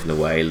lived her life in the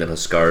wild and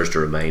has scars to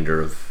remind her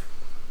of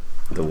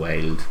the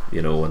wild,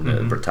 and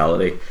the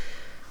brutality.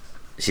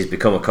 She's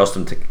become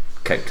accustomed to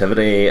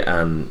captivity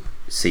and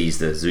sees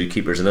the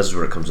zookeepers, and this is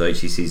where it comes out.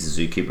 She sees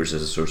the zookeepers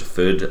as a source of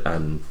food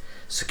and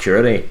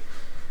security.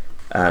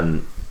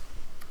 And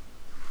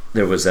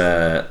there was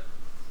a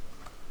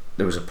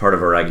part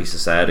of Iraqi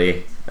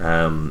society,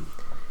 a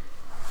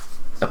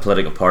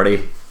political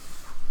party,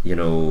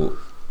 who,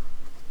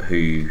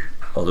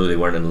 although they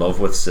weren't in love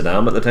with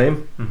Saddam at the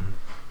time,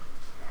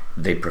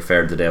 they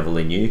preferred the devil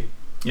they knew.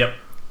 Yep.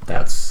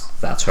 That's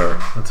her.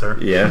 That's her.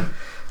 Yeah.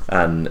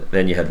 And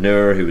then you had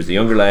Noor, who was the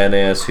younger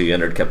lioness, who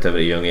entered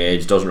captivity at a young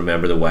age, doesn't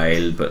remember the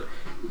wild, but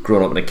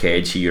growing up in a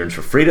cage, she yearns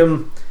for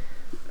freedom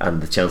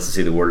and the chance to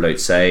see the world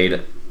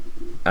outside.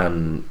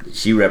 And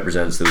she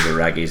represents those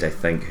Iraqis, I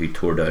think, who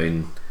tore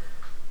down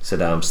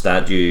Saddam's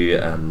statue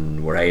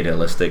and were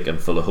idealistic and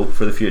full of hope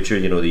for the future.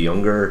 The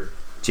younger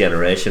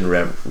generation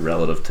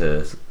relative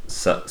to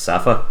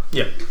Safa.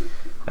 Yeah.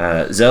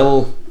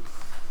 Zil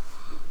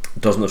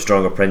doesn't have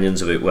strong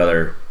opinions about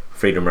whether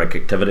freedom or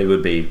captivity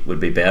would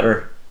be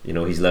better. You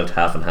know, he's lived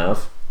half and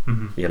half.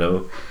 You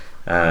know,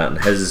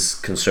 and his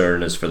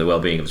concern is for the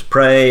well-being of his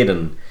pride,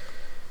 and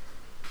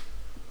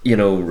you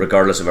know,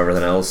 regardless of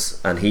everything else.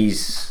 And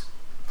he's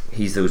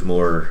those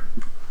more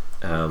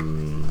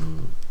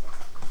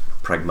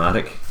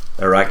pragmatic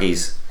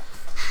Iraqis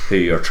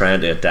who are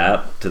trying to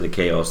adapt to the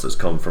chaos that's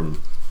come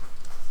from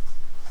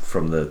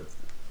the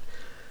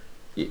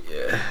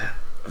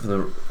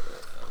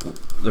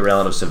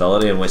relative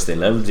civility in which they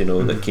lived, you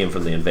know, that came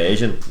from the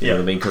invasion. You know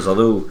what I mean? Because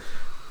although,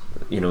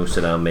 you know,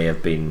 Saddam may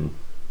have been,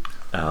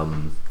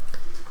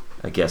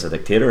 I guess, a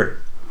dictator.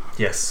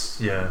 Yes.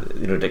 Yeah.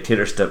 You know,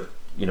 dictatorship,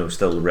 you know,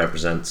 still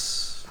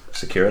represents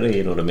security.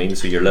 You know what I mean?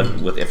 So you're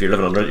living with, if you're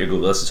living under it, you go,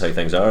 this is how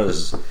things are.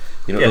 This is,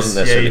 you know, it doesn't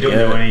necessarily. You don't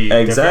know any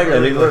exactly. I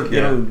mean, look,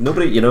 you know,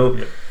 nobody, you know.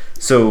 Yeah.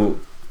 So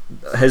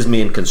his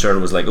main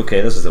concern was like,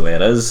 okay, this is the way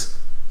it is.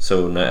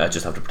 So now I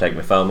just have to protect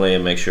my family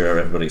and make sure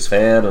everybody's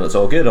fed, and it's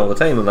all good all the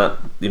time. And that,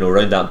 you know,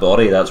 around that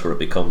body, that's where it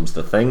becomes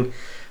the thing.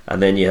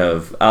 And then you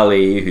have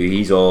Ali, who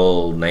he's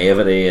all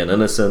naivety and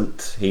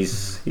innocent.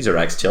 He's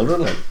Iraq's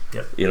children, like,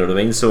 you know what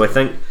I mean. So I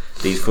think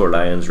these four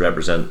lions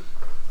represent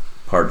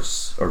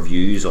parts or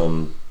views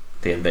on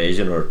the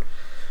invasion or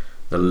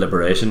the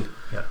liberation.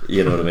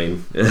 You know what I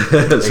mean?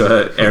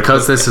 So,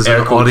 because this is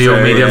an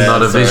audio medium,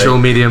 not a visual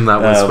medium, that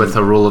was with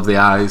the roll of the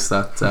eyes,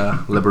 that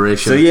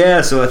liberation.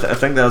 So I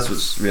think that's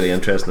what's really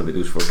interesting about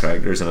those four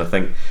characters, and I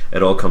think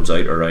it all comes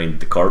out around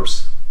the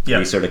corpse.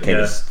 You sort of kind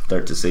of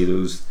start to see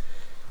those.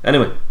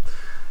 Anyway.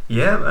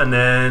 Yeah, and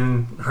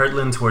then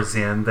hurtling towards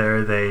the end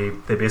there, they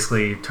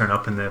basically turn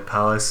up in the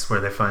palace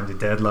where they find a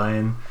dead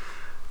lion,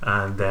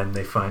 and then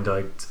they find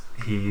out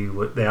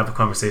they have a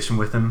conversation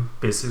with him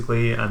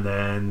basically, and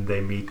then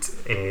they meet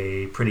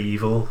a pretty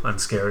evil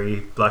and scary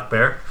black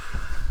bear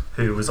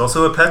who was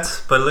also a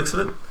pet by the looks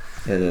of it.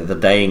 The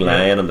dying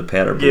lion and the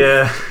pet are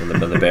both, and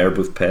the bear are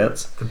both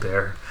pets. The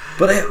bear.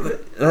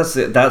 But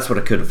that's what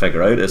I couldn't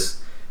figure out,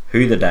 is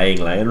who the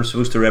dying lion was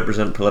supposed to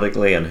represent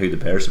politically and who the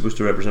bear is supposed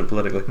to represent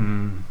politically.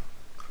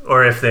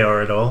 Or if they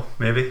are at all,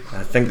 maybe.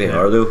 I think they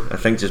are, though. I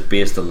think just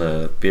based on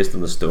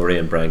the story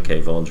and Brian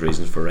K. Vaughan's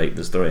reasons for writing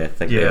the story, I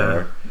think they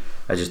are.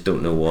 I just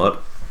don't know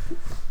what.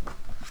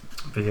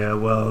 But yeah,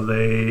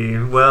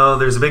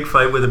 there's a big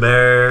fight with a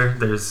bear.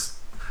 There's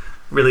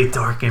really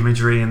dark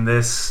imagery in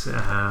this.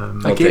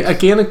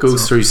 Again, it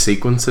goes through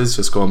sequences,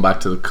 just going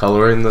back to the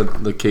colouring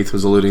that Keith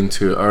was alluding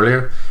to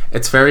earlier.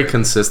 It's very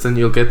consistent.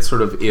 You'll get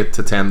sort of 8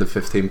 to 10 to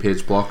 15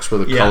 page blocks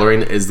where the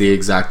colouring is the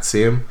exact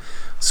same.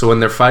 So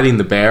when they're fighting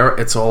the bear,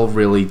 it's all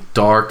really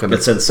dark and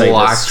it's inside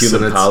black, this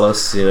human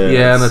palace. You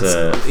know, and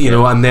it's you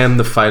know, and then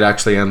the fight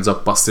actually ends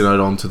up busting out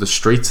onto the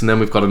streets, and then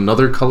we've got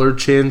another colour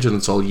change, and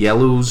it's all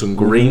yellows and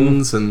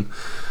greens, and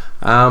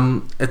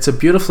it's a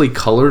beautifully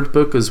coloured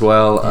book as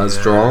well as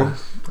drawn.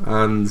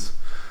 And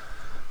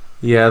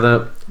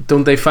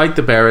don't they fight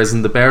the bear?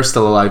 Isn't the bear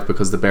still alive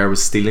because the bear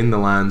was stealing the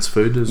lion's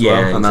food as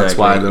well, and that's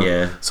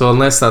why so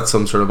unless that's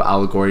some sort of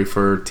allegory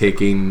for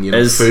taking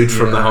food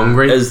from the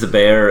hungry, is the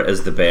bear the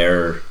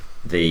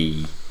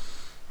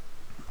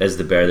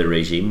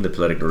regime, the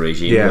political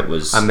regime that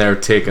was, and they're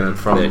taking it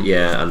from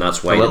and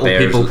that's why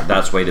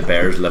the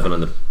bear's living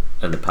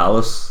in the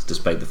palace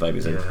despite the fact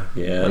he's and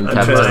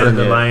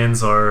the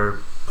lions are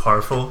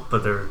powerful,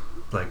 but they're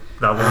like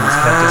that one's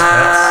kept as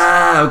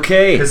pets.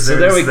 Okay, so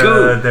there we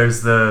go.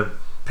 There's the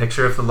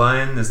picture of the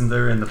lion, isn't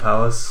there, in the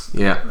palace?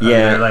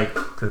 They're like,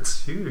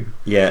 that's you.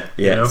 You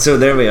know? So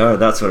there we are.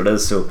 That's what it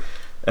is. So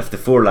if the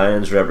four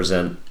lions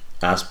represent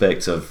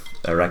aspects of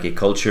Iraqi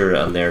culture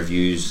and their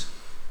views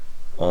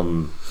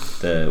on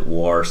the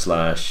war /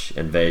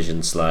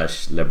 invasion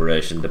 /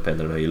 liberation,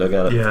 depending on how you look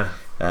at it,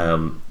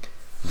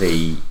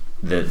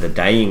 the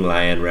dying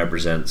lion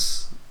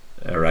represents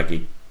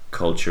Iraqi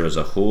culture as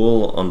a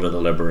whole under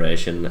the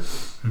liberation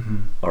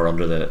or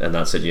in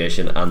that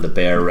situation, and the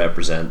bear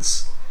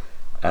represents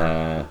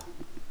the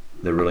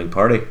ruling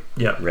party.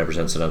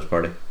 Represents Saddam's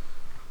party.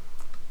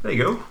 There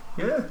you go.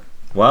 Yeah.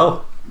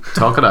 Wow.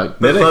 Talk it out.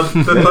 Maybe.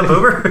 Flip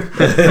over.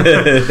 But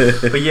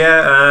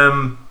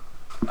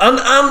and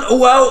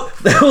wow.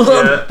 Hold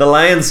on. The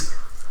lions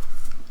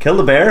kill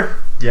the bear.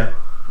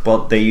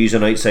 But they use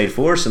an outside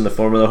force in the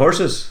form of the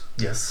horses.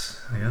 Yes.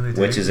 Yeah, they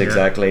do. Which is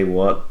exactly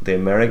what the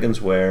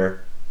Americans were.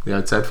 The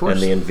outside force?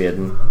 In the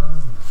invading.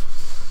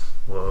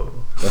 Whoa.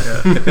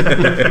 Yeah.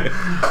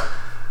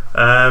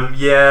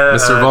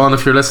 Mr. Vaughan,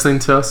 if you're listening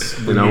to us,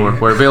 you know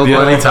we're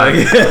available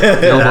anytime.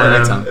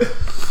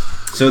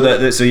 So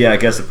I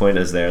guess the point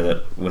is there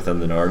that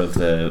within the narrative,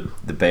 the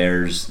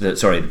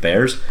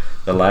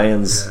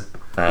lions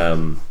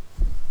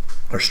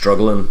are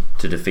struggling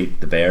to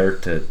defeat the bear,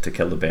 to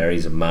kill the bear.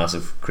 He's a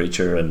massive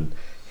creature and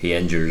he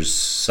injures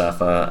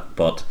Safa,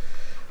 but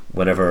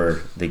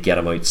whenever they get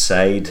him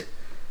outside,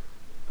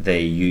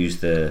 they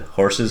use the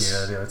horses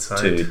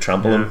to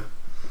trample him.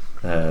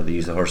 They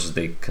use the horses.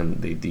 They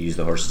use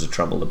the horses to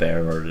trample the bear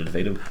in order to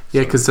defeat him.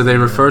 Yeah, because they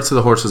refer to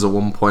the horses at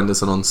one point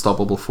as an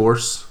unstoppable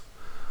force.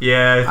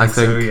 Yeah, I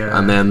think so. Yeah,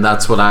 and then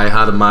that's what I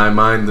had in my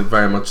mind. That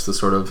very much the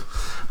sort of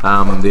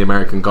the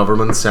American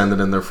government sending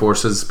in their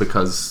forces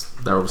because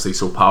they're obviously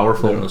so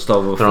powerful. They're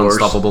unstoppable They're force.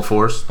 unstoppable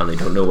force. And they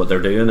don't know what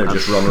they're doing. They're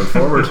just running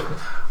forward.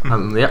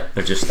 And yeah,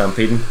 They're just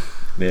stampeding.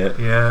 Yeah.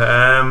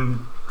 Yeah,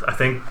 I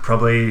think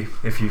probably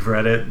if you've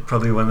read it,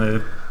 probably one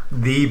of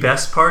the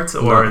best parts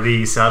or No.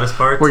 the saddest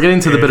part. we're getting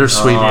to the is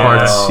bittersweet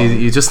parts.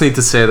 You just need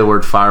to say the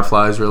word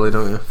fireflies, really,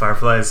 don't you?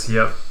 Fireflies,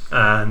 yep.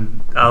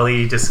 And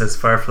Ali just says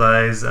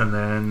fireflies, and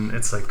then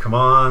it's like, come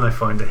on, I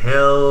found a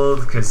hill,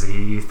 because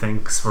he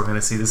thinks we're going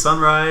to see the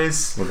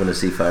sunrise. We're going to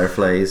see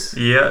fireflies.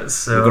 Yeah,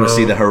 so We're going to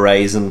see the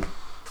horizon.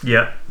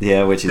 yeah,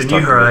 Yeah, which is the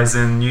new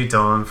horizon, new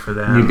dawn for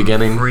them, New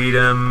beginning.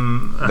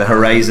 freedom. The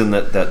horizon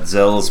that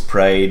Zill's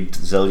pride.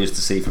 Zill used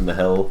to see from the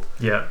hill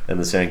Yeah, in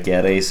the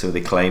Serengeti, so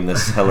they climb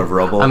this hill of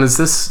rubble. And is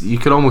this, you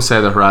could almost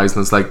say the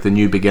horizon is like the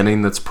new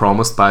beginning that's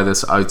promised by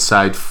this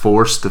outside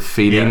force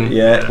defeating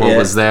what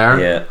was there.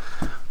 Yeah,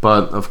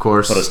 But of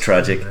course, but it's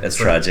tragic. It's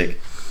tragic.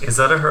 is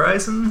that a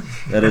horizon?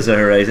 That is a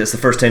horizon. It's the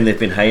first time they've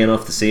been high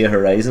enough to see a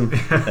horizon,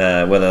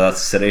 whether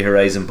that's a city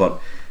horizon, but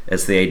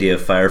it's the idea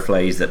of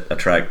fireflies that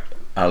attract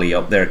Ali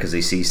up there because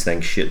he sees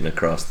things shooting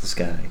across the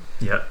sky.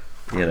 Yeah,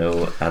 You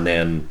know, and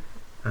then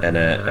in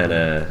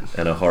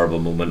a horrible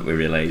moment we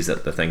realise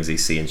that the things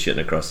he's seeing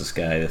shooting across the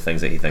sky, the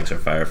things that he thinks are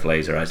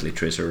fireflies, are actually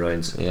tracer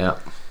rounds. yeah.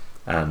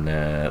 And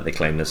they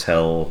climb this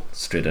hill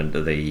straight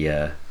into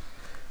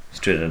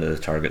the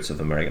targets of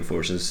American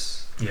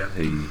forces. yeah.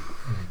 Who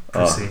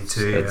Proceed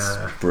to it's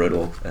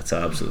brutal. It's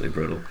absolutely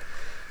brutal.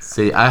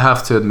 See, I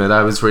have to admit,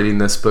 I was reading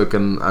this book,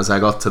 and as I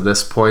got to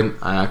this point,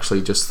 I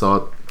actually just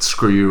thought,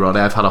 screw you, Roddy,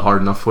 I've had a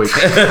hard enough week.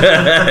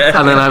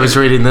 And then I was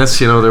reading this,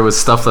 you know, there was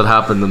stuff that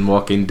happened in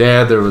Walking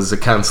Dead, there was a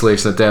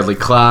cancellation of Deadly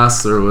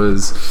Class, there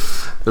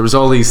was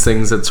all these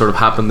things that sort of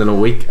happened in a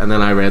week, and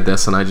then I read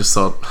this and I just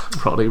thought,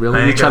 Roddy, really?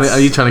 Are you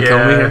trying to kill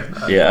me here?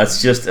 Yeah,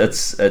 it's just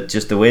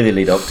the way they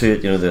lead up to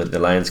it. You know, the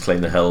lions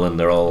climb the hill and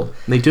they're all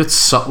And they do it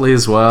subtly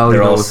as well. they're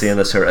you know, all with- seeing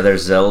this.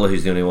 There's Zill,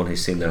 who's the only one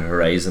who's seen the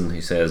horizon,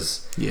 who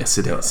says, Yes,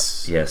 it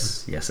is.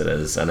 yes, it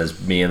is, and his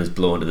mane is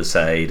blown to the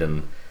side,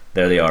 and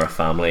there they are, a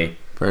family.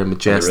 Very On the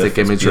majestic roof.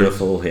 It's imagery.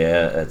 beautiful.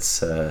 Yeah,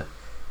 it's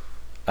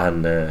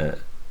and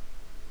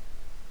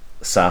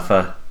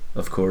Safa,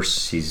 of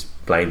course, she's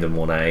blind in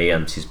one eye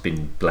and she's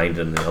been blinded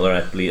in the other.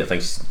 I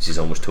think she's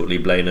almost totally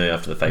blind now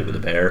after the fight with the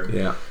bear.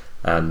 Yeah.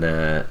 And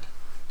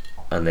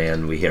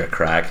then we hear a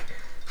crack,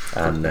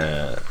 and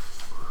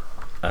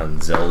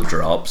Zill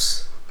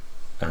drops,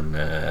 and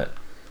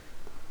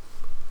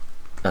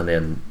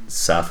then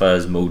Safa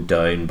is mowed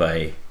down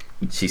by.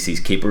 She sees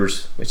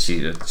keepers, which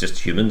it's just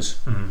humans.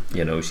 Mhm.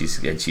 You know,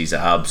 she's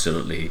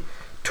absolutely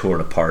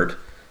torn apart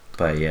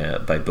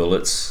by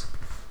bullets.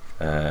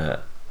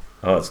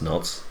 It's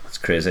nuts. It's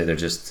crazy. They're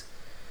just.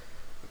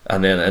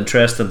 And then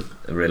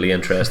really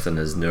interesting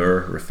is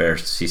Noor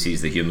she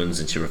sees the humans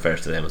and she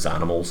refers to them as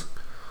animals.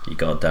 You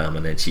goddamn,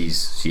 and then she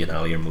and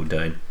Ali are mowed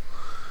down.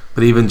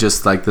 But even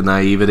just like the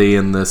naivety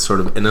and the sort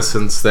of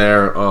innocence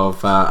there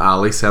of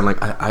Ali saying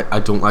like, I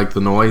don't like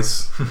the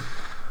noise.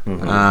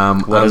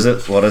 Mm-hmm.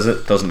 What is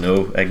it? Doesn't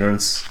know.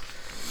 Ignorance.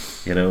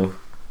 You know.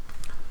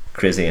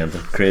 Crazy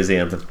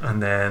anthem.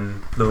 And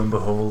then lo and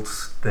behold,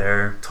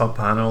 their top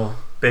panel,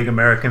 big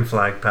American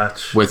flag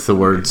patch. With the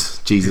words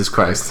Jesus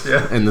Christ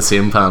Yeah. in the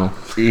same panel.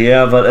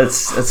 Yeah, but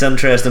it's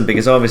interesting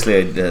because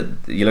obviously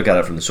you look at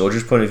it from the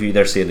soldiers' point of view.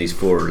 They're seeing these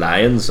 4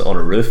 lions on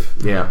a roof.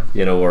 Yeah.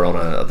 You know, or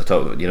at the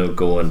top. You know,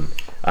 going,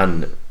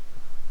 and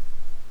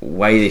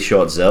why they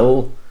shot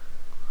Zill.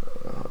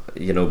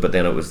 You know, but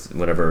then it was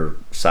whenever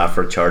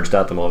Safford charged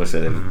at them.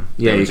 Obviously, Yeah,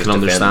 they were you just can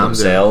defending understand,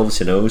 themselves.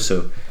 You know,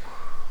 so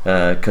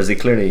because they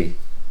clearly,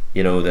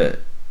 you know, that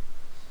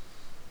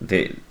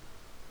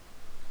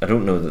I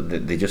don't know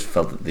that they just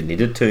felt that they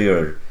needed to,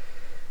 or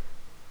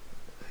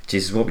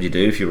Jesus, what would you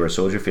do if you were a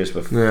soldier faced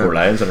with 4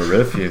 lions on a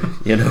roof?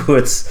 You know,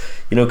 it's,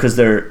 you know, because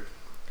they're.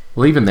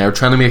 Well, even they're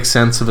trying to make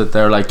sense of it.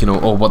 They're like, you know,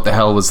 oh, what the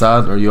hell was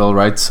that? Are you all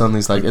right, son?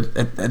 He's like,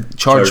 it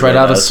charged right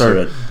at us,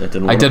 sir.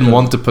 I didn't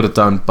want to put it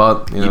down,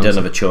 but you didn't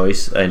have a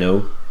choice. I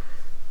know.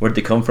 Where'd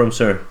they come from,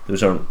 sir?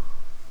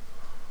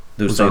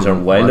 Those things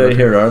aren't wild out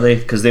here, are they?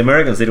 Because the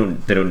Americans, they're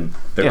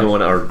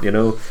going, or you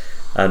know,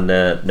 and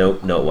no,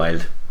 not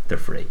wild. They're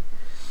free.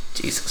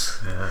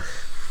 Jesus. Yeah.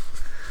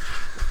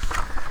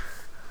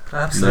 And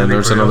Absolutely. then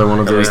there's brutal. another one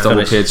of And we those double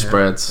finished- page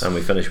spreads. And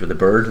we finished with a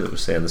bird that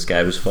was saying the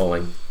sky was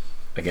falling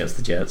against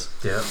the Jets.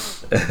 Yeah.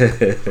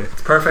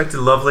 It's perfect,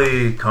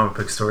 lovely comic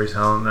book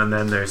storytelling, and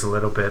then there's a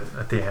little bit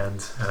at the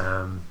end.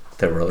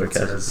 There were other It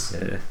cases.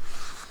 says-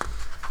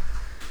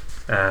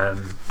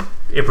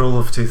 April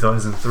of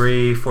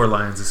 2003, 4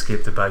 lions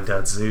escaped the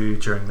Baghdad Zoo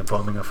during the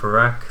bombing of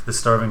Iraq. The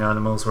starving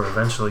animals were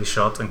eventually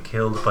shot and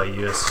killed by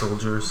US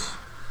soldiers.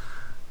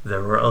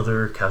 There were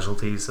other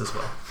casualties as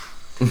well.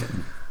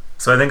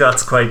 So I think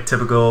that's quite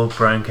typical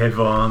Brian K.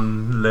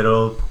 Vaughan,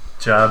 little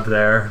jab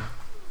there,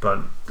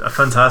 but a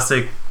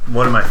fantastic,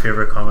 one of my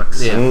favourite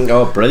comics. Yeah.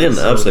 Oh, brilliant!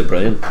 So- Absolutely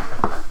brilliant.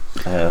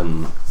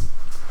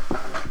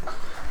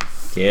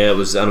 Yeah, it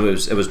was, and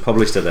it was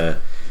published at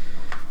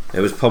It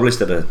was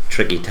published at a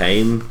tricky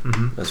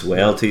time as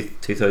well,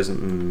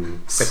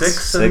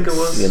 2006, I think it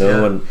was. You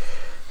know, and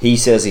he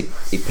says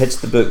he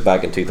pitched the book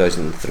back in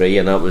 2003,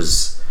 and that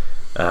was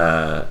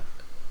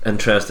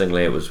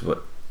interestingly it was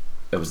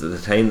at the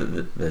time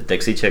that the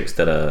Dixie Chicks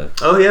did a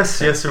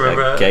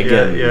remember a gig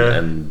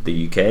in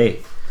the UK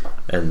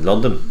in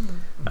London,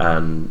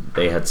 and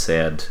they had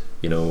said,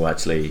 you know,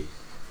 actually,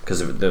 because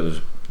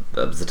that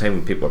was the time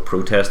when people were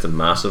protesting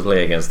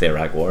massively against the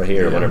Iraq War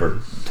here,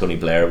 whenever Tony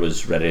Blair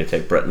was ready to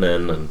take Britain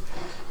in, and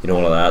you know,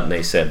 all of that, and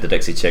they said, the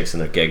Dixie Chicks in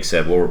their gig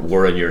said,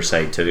 we're on your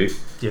side too.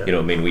 You know,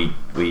 I mean,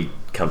 we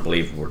can't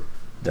believe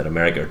that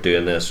America are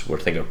doing this, we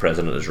think our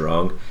president is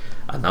wrong.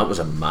 And that was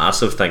a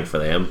massive thing for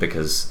them,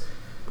 because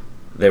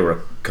they were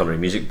a country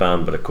music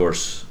band, but of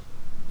course,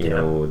 you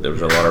know, there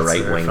was a lot of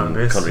right wing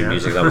country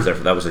music that was there.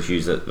 That was a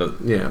huge,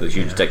 the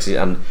huge Dixie,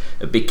 and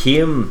it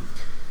became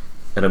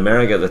in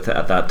America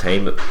at that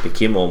time. It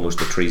became almost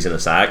a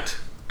treasonous act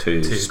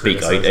to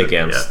speak out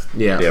against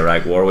the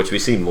Iraq War, which we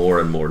see more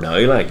and more now.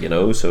 Like, you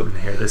know, so and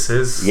here this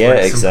is,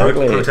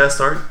 exactly, some protest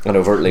art, an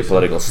overtly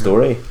political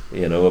story.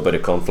 You know, about a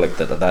conflict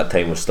that at that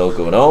time was still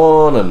going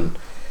on, and.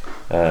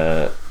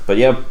 But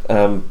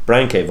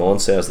Brian K. Vaughan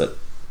says that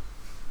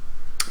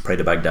Pride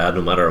of Baghdad,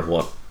 no matter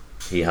what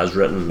he has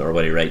written or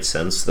what he writes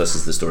since, this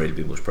is the story to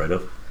be most proud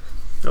of.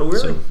 Oh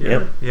really? So,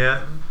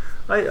 yeah.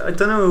 I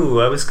don't know,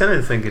 I was kind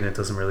of thinking it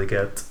doesn't really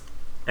get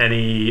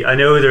any. I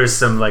know there's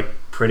some like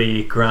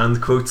pretty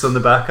grand quotes on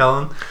the back,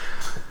 Alan.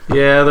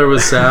 Yeah, there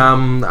was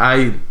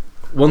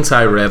once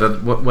I read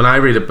it, when I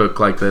read a book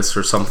like this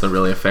or something that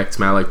really affects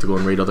me, I like to go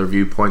and read other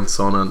viewpoints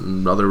on it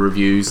and other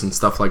reviews and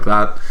stuff like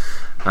that.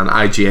 And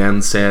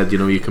IGN said, you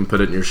know, you can put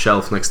it on your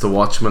shelf next to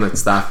Watchmen,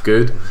 it's that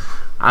good.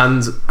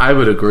 And I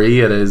would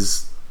agree, it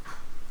is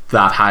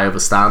that high of a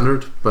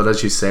standard, but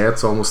as you say,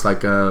 it's almost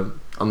like a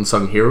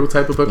unsung hero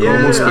type of book,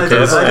 almost,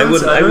 because I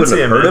wouldn't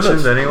have heard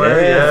of it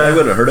anyway. I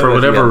wouldn't have heard of it for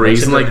whatever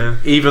reason.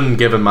 Like, even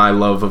given my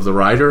love of the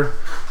writer,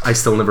 I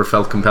still never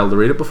felt compelled to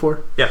read it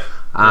before.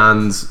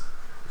 And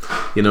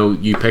you know,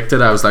 you picked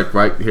it, I was like,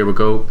 right, here we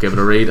go, give it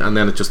a read, and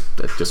then it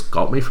just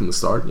got me from the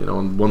start, you know,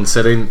 in one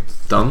sitting,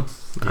 done.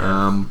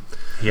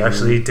 He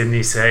actually, didn't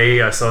he say,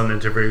 I saw an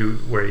interview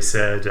where he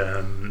said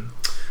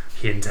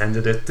he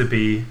intended it to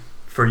be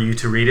for you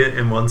to read it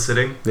in one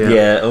sitting.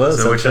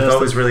 So which I thought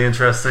was really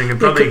interesting. It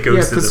probably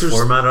goes to the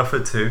format of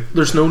it too.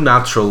 There's no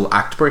natural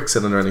act breaks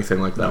in it or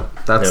anything like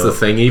that. That's the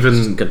thing.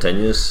 Even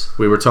continuous.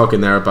 We were talking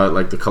there about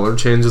like the colour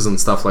changes and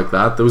stuff like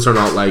that. Those are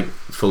not like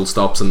full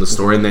stops in the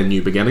story and then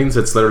new beginnings.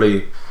 It's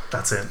literally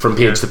that's it from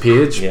page to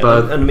page.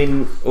 But I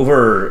mean,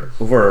 over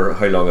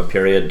how long a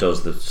period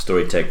does the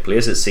story take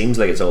place? It seems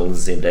like it's all in the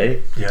same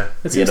day.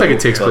 It seems like it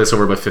takes place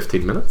over about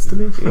 15 minutes to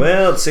me.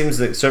 Well, it seems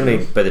like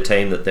certainly by the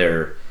time that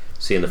they're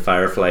seeing the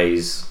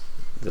fireflies,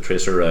 the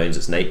tracer rounds,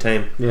 it's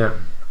nighttime.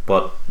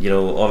 But you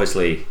know,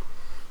 obviously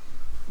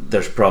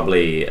there's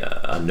probably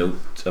a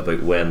note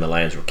about when the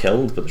lions were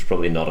killed, but there's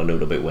probably not a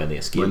note about when they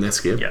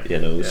escaped. You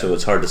know, so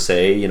it's hard to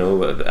say. You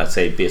know, I'd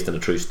say based on a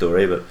true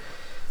story, but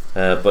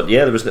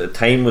there was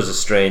time was a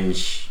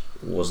strange,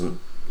 wasn't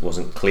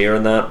clear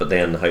on that. But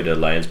then how do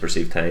lions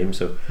perceive time?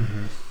 So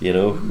you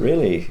know,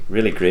 really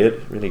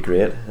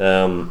great.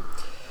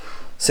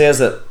 Says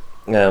that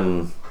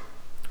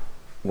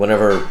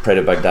whenever Pride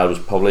of Baghdad was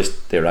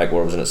published, the Iraq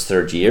War was in its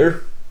third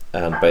year,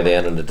 and by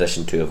then, in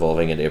addition to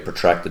evolving into a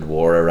protracted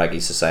war, Iraqi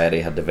society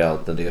had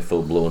developed into a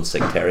full-blown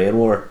sectarian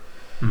war,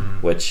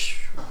 which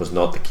was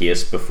not the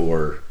case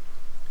before.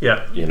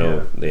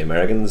 The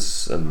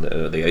Americans and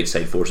the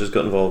outside forces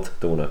got involved.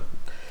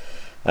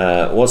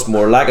 What's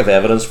more, lack of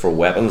evidence for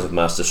weapons of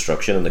mass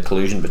destruction and the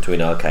collusion between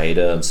Al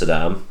Qaeda and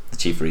Saddam, the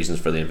chief reasons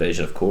for the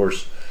invasion, of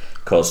course,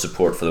 caused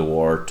support for the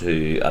war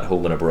at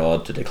home and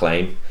abroad to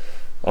decline.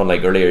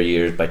 Unlike earlier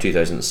years, by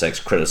 2006,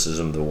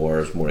 criticism of the war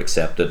is more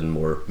accepted and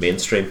more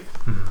mainstream.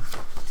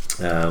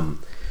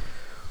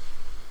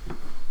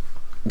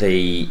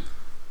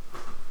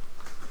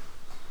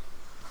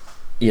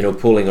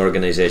 Polling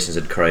organisations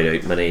had carried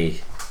out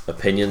many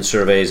opinion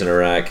surveys in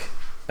Iraq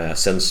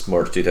since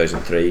March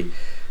 2003. And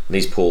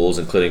these polls,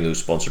 including those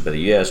sponsored by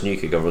the US and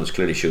UK governments,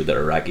 clearly showed that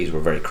Iraqis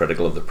were very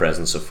critical of the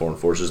presence of foreign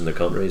forces in the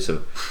country.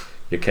 So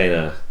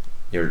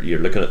you're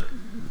looking at,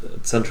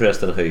 it's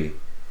interesting how,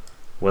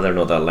 whether or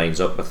not that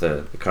lines up with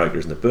the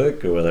characters in the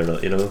book, or whether or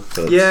not, you know.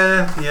 So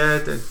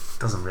it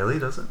doesn't really,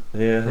 does it?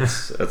 Yeah, I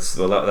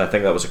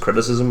think that was a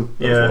criticism.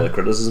 That was one of the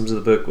criticisms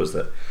of the book, was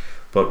that.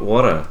 But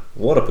what a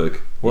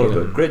book! What a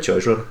book! Great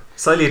choice, Rod.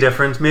 Slightly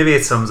different. Maybe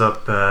it sums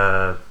up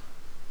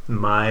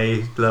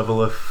my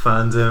level of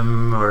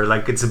fandom, or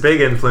like it's a big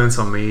influence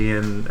on me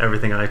and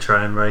everything I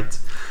try and write,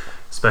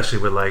 especially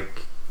with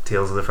like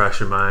Tales of the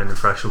Fractured Mind and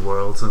Fractured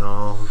Worlds and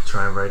all.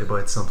 Try and write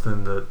about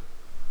something that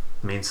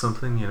means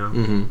something, you know,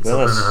 something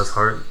that has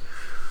heart.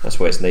 That's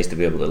why it's nice to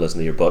be able to listen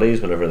to your buddies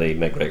whenever they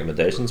make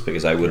recommendations,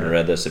 because I wouldn't have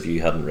read this if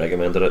you hadn't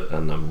recommended it,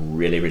 and I'm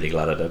really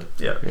glad I did.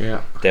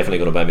 Definitely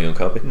going to buy my own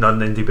copy. Not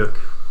an indie book.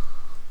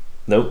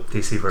 Nope.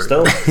 DC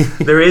Vertigo.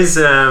 Still there is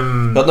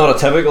but not a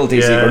typical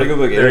DC Vertigo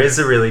book either. There is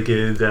a really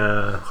good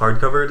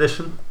hardcover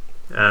edition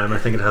I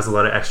think it has a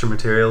lot of extra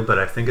material, but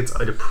I think it's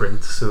out of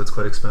print, so it's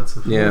quite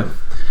expensive. Yeah,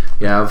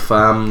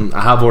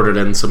 I have ordered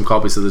in some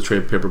copies of the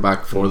trade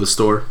paperback for the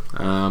store.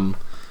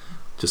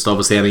 Just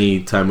obviously,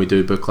 any time we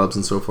do book clubs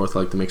and so forth,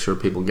 I like to make sure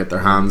people get their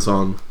hands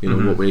on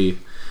what we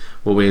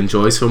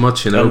enjoy so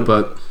much.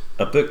 But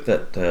a book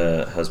that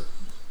has.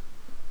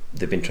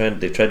 They've tried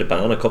to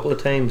ban a couple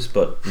of times,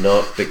 but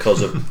not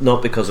because of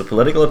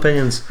political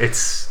opinions.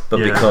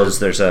 Because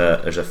there's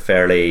a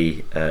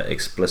fairly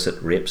explicit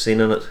rape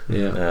scene in it.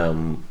 Yeah.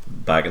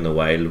 Back in the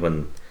wild,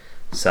 when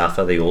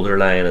Safa, the older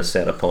lion, is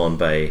set upon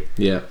by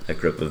a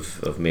group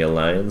of male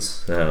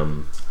lions,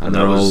 and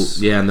they're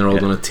all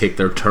going to take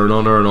their turn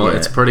on her and all.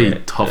 It's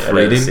pretty tough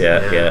reading.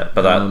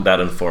 But that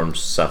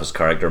informs Safa's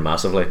character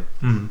massively.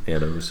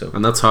 So,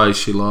 and that's how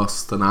she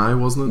lost an eye,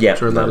 wasn't it? Yeah,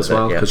 during that as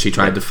well, because she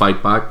tried to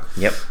fight back.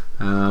 Yep.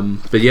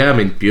 But yeah, I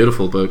mean,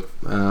 beautiful book,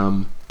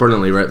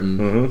 brilliantly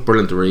written,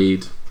 brilliant to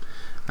read.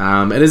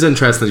 It is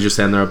interesting, as you're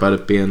saying there,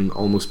 about it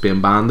almost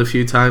being banned a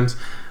few times.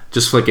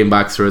 Just flicking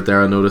back through it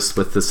there, I noticed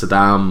with the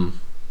Saddam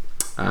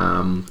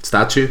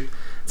statue,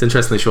 it's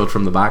interesting they show it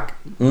from the back.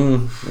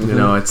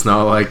 It's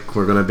not like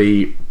we're going to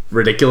be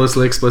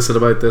ridiculously explicit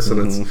about this,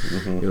 and it's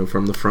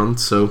from the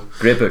front. So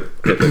great book.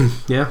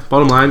 Yeah,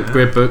 bottom line,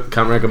 great book,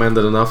 can't recommend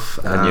it enough.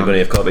 And you're going to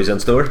have copies in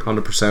store?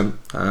 100%.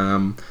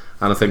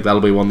 And I think that'll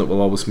be one that we'll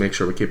always make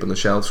sure we keep on the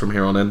shelves from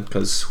here on in,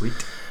 because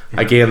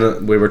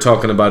again, we were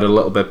talking about it a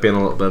little bit, being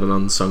a little bit of an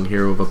unsung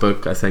hero of a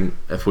book. I think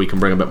if we can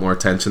bring a bit more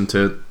attention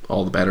to it,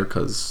 all the better,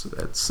 because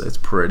it's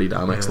pretty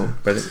damn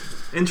excellent. Brilliant.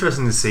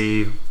 Interesting to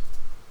see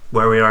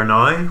where we are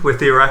now with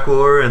the Iraq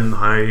War and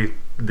how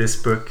this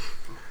book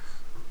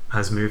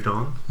has moved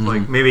on.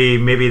 Like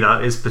maybe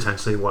that is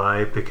potentially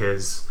why,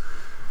 because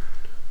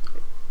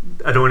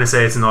I don't want to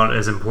say it's not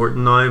as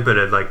important now, but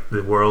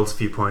the world's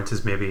viewpoint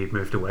has maybe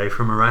moved away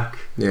from Iraq.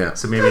 Yeah.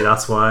 So maybe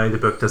that's why the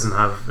book doesn't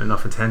have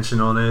enough attention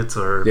on it,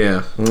 or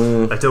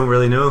I don't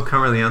really know.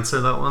 Can't really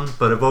answer that one.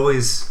 But I've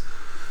always,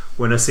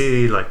 when I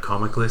see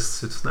comic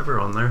lists, it's never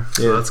on there.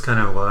 So that's kind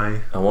of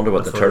why. I wonder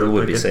what the turtle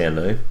would be saying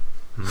now.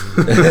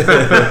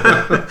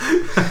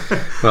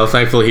 Well,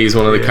 thankfully he's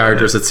one of the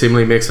characters that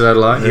seemingly makes it out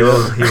alive. He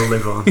will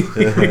live on.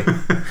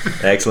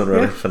 Excellent,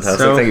 Rory. Fantastic.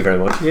 So, thank you very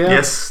much.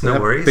 Yes, no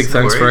worries. Big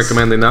thanks for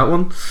recommending that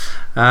one.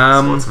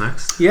 So what's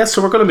next?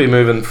 So we're going to be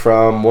moving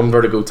from one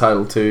Vertigo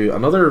title to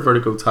another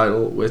Vertigo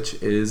title, which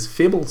is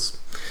Fables.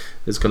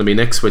 It's going to be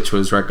next, which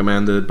was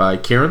recommended by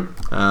Kieran.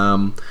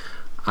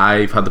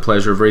 I've had the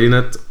pleasure of reading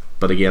it,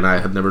 but again, I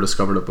had never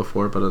discovered it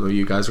before, but I know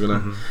you guys are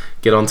going to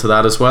get onto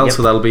that as well.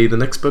 So that'll be the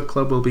next book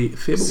club will be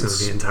Fables.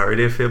 So the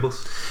entirety of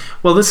Fables?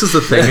 Well, this is the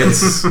thing.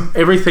 It's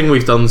everything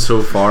we've done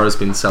so far has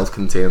been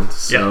self-contained.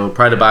 So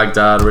Pride of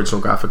Baghdad,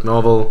 original graphic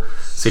novel.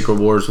 Secret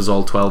Wars was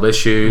all 12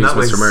 issues.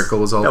 Mr. Miracle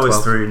was all 12. That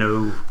was through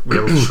no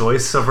real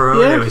choice of our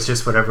own. It was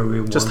just whatever we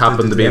wanted. Just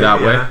happened to be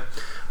that way.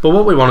 But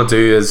what we want to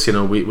do is, we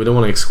don't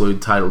want to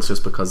exclude titles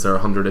just because they're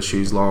 100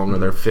 issues long or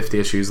they're 50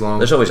 issues long.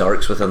 There's always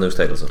arcs within those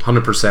titles.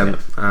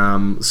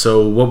 100%.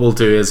 So what we'll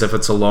do is, if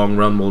it's a long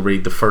run, we'll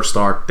read the first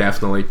arc,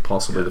 definitely,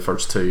 possibly the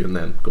first two, and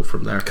then go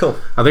from there. Cool.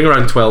 I think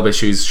around 12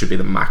 issues should be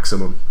the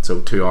maximum. So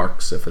 2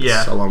 arcs if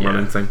it's a long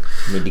running thing.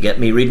 Need to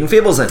get me reading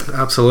Fables then.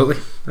 Absolutely.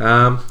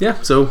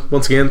 So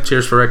once again,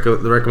 cheers for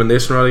the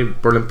recommendation, Roddy.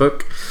 Brilliant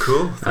book.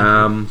 Cool.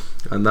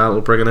 And that'll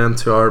bring an end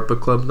to our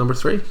book club number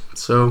 3.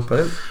 So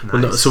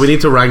nice. So we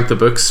need to rank the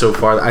books so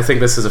far. I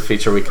think this is a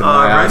feature we can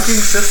ranking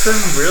system,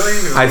 really?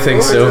 I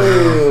think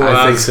so.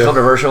 I think so.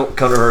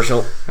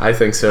 Controversial. I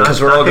think so.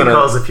 Because we're all going to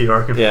cause a few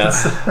arguments.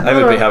 Yeah, I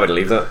would be happy to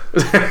leave that.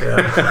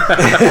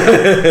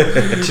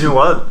 Do you know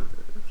what?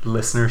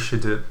 Listeners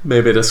should do it.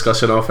 Maybe a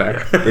discussion off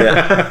air.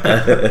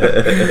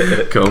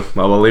 Yeah. Cool.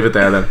 Well, we'll leave it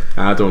there then.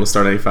 I don't want to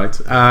start any fights.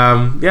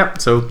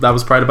 So that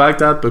was Pride of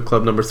Baghdad, book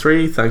club number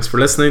 3. Thanks for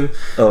listening.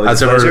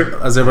 As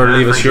ever,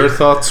 leave us your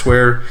thoughts.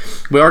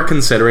 We are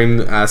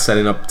considering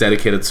setting up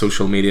dedicated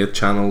social media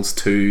channels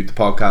to the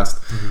podcast,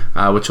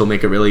 which will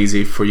make it really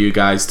easy for you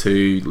guys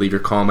to leave your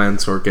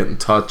comments or get in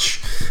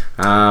touch.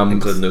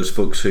 Including those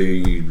folks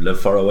who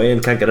live far away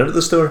and can't get into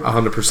the store.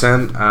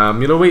 100%.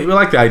 We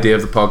like the idea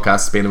of the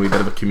podcast being a wee bit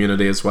of a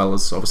community, as well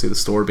as obviously the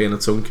store being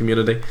its own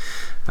community.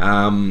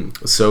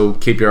 So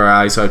keep your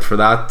eyes out for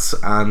that,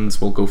 and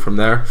we'll go from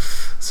there.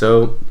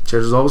 So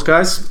cheers as always,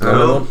 guys.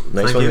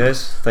 Nice one,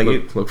 guys. Thank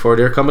you. Look forward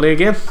to your company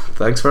again.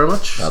 Thanks very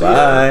much. Bye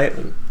bye.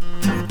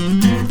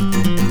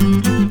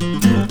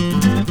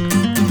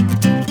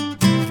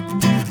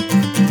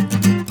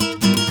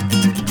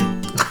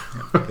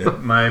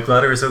 My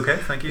bladder is okay,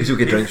 thank you. It's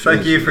okay, drink.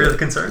 Thank you for the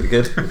concern.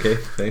 Good. Okay,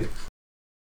 fine.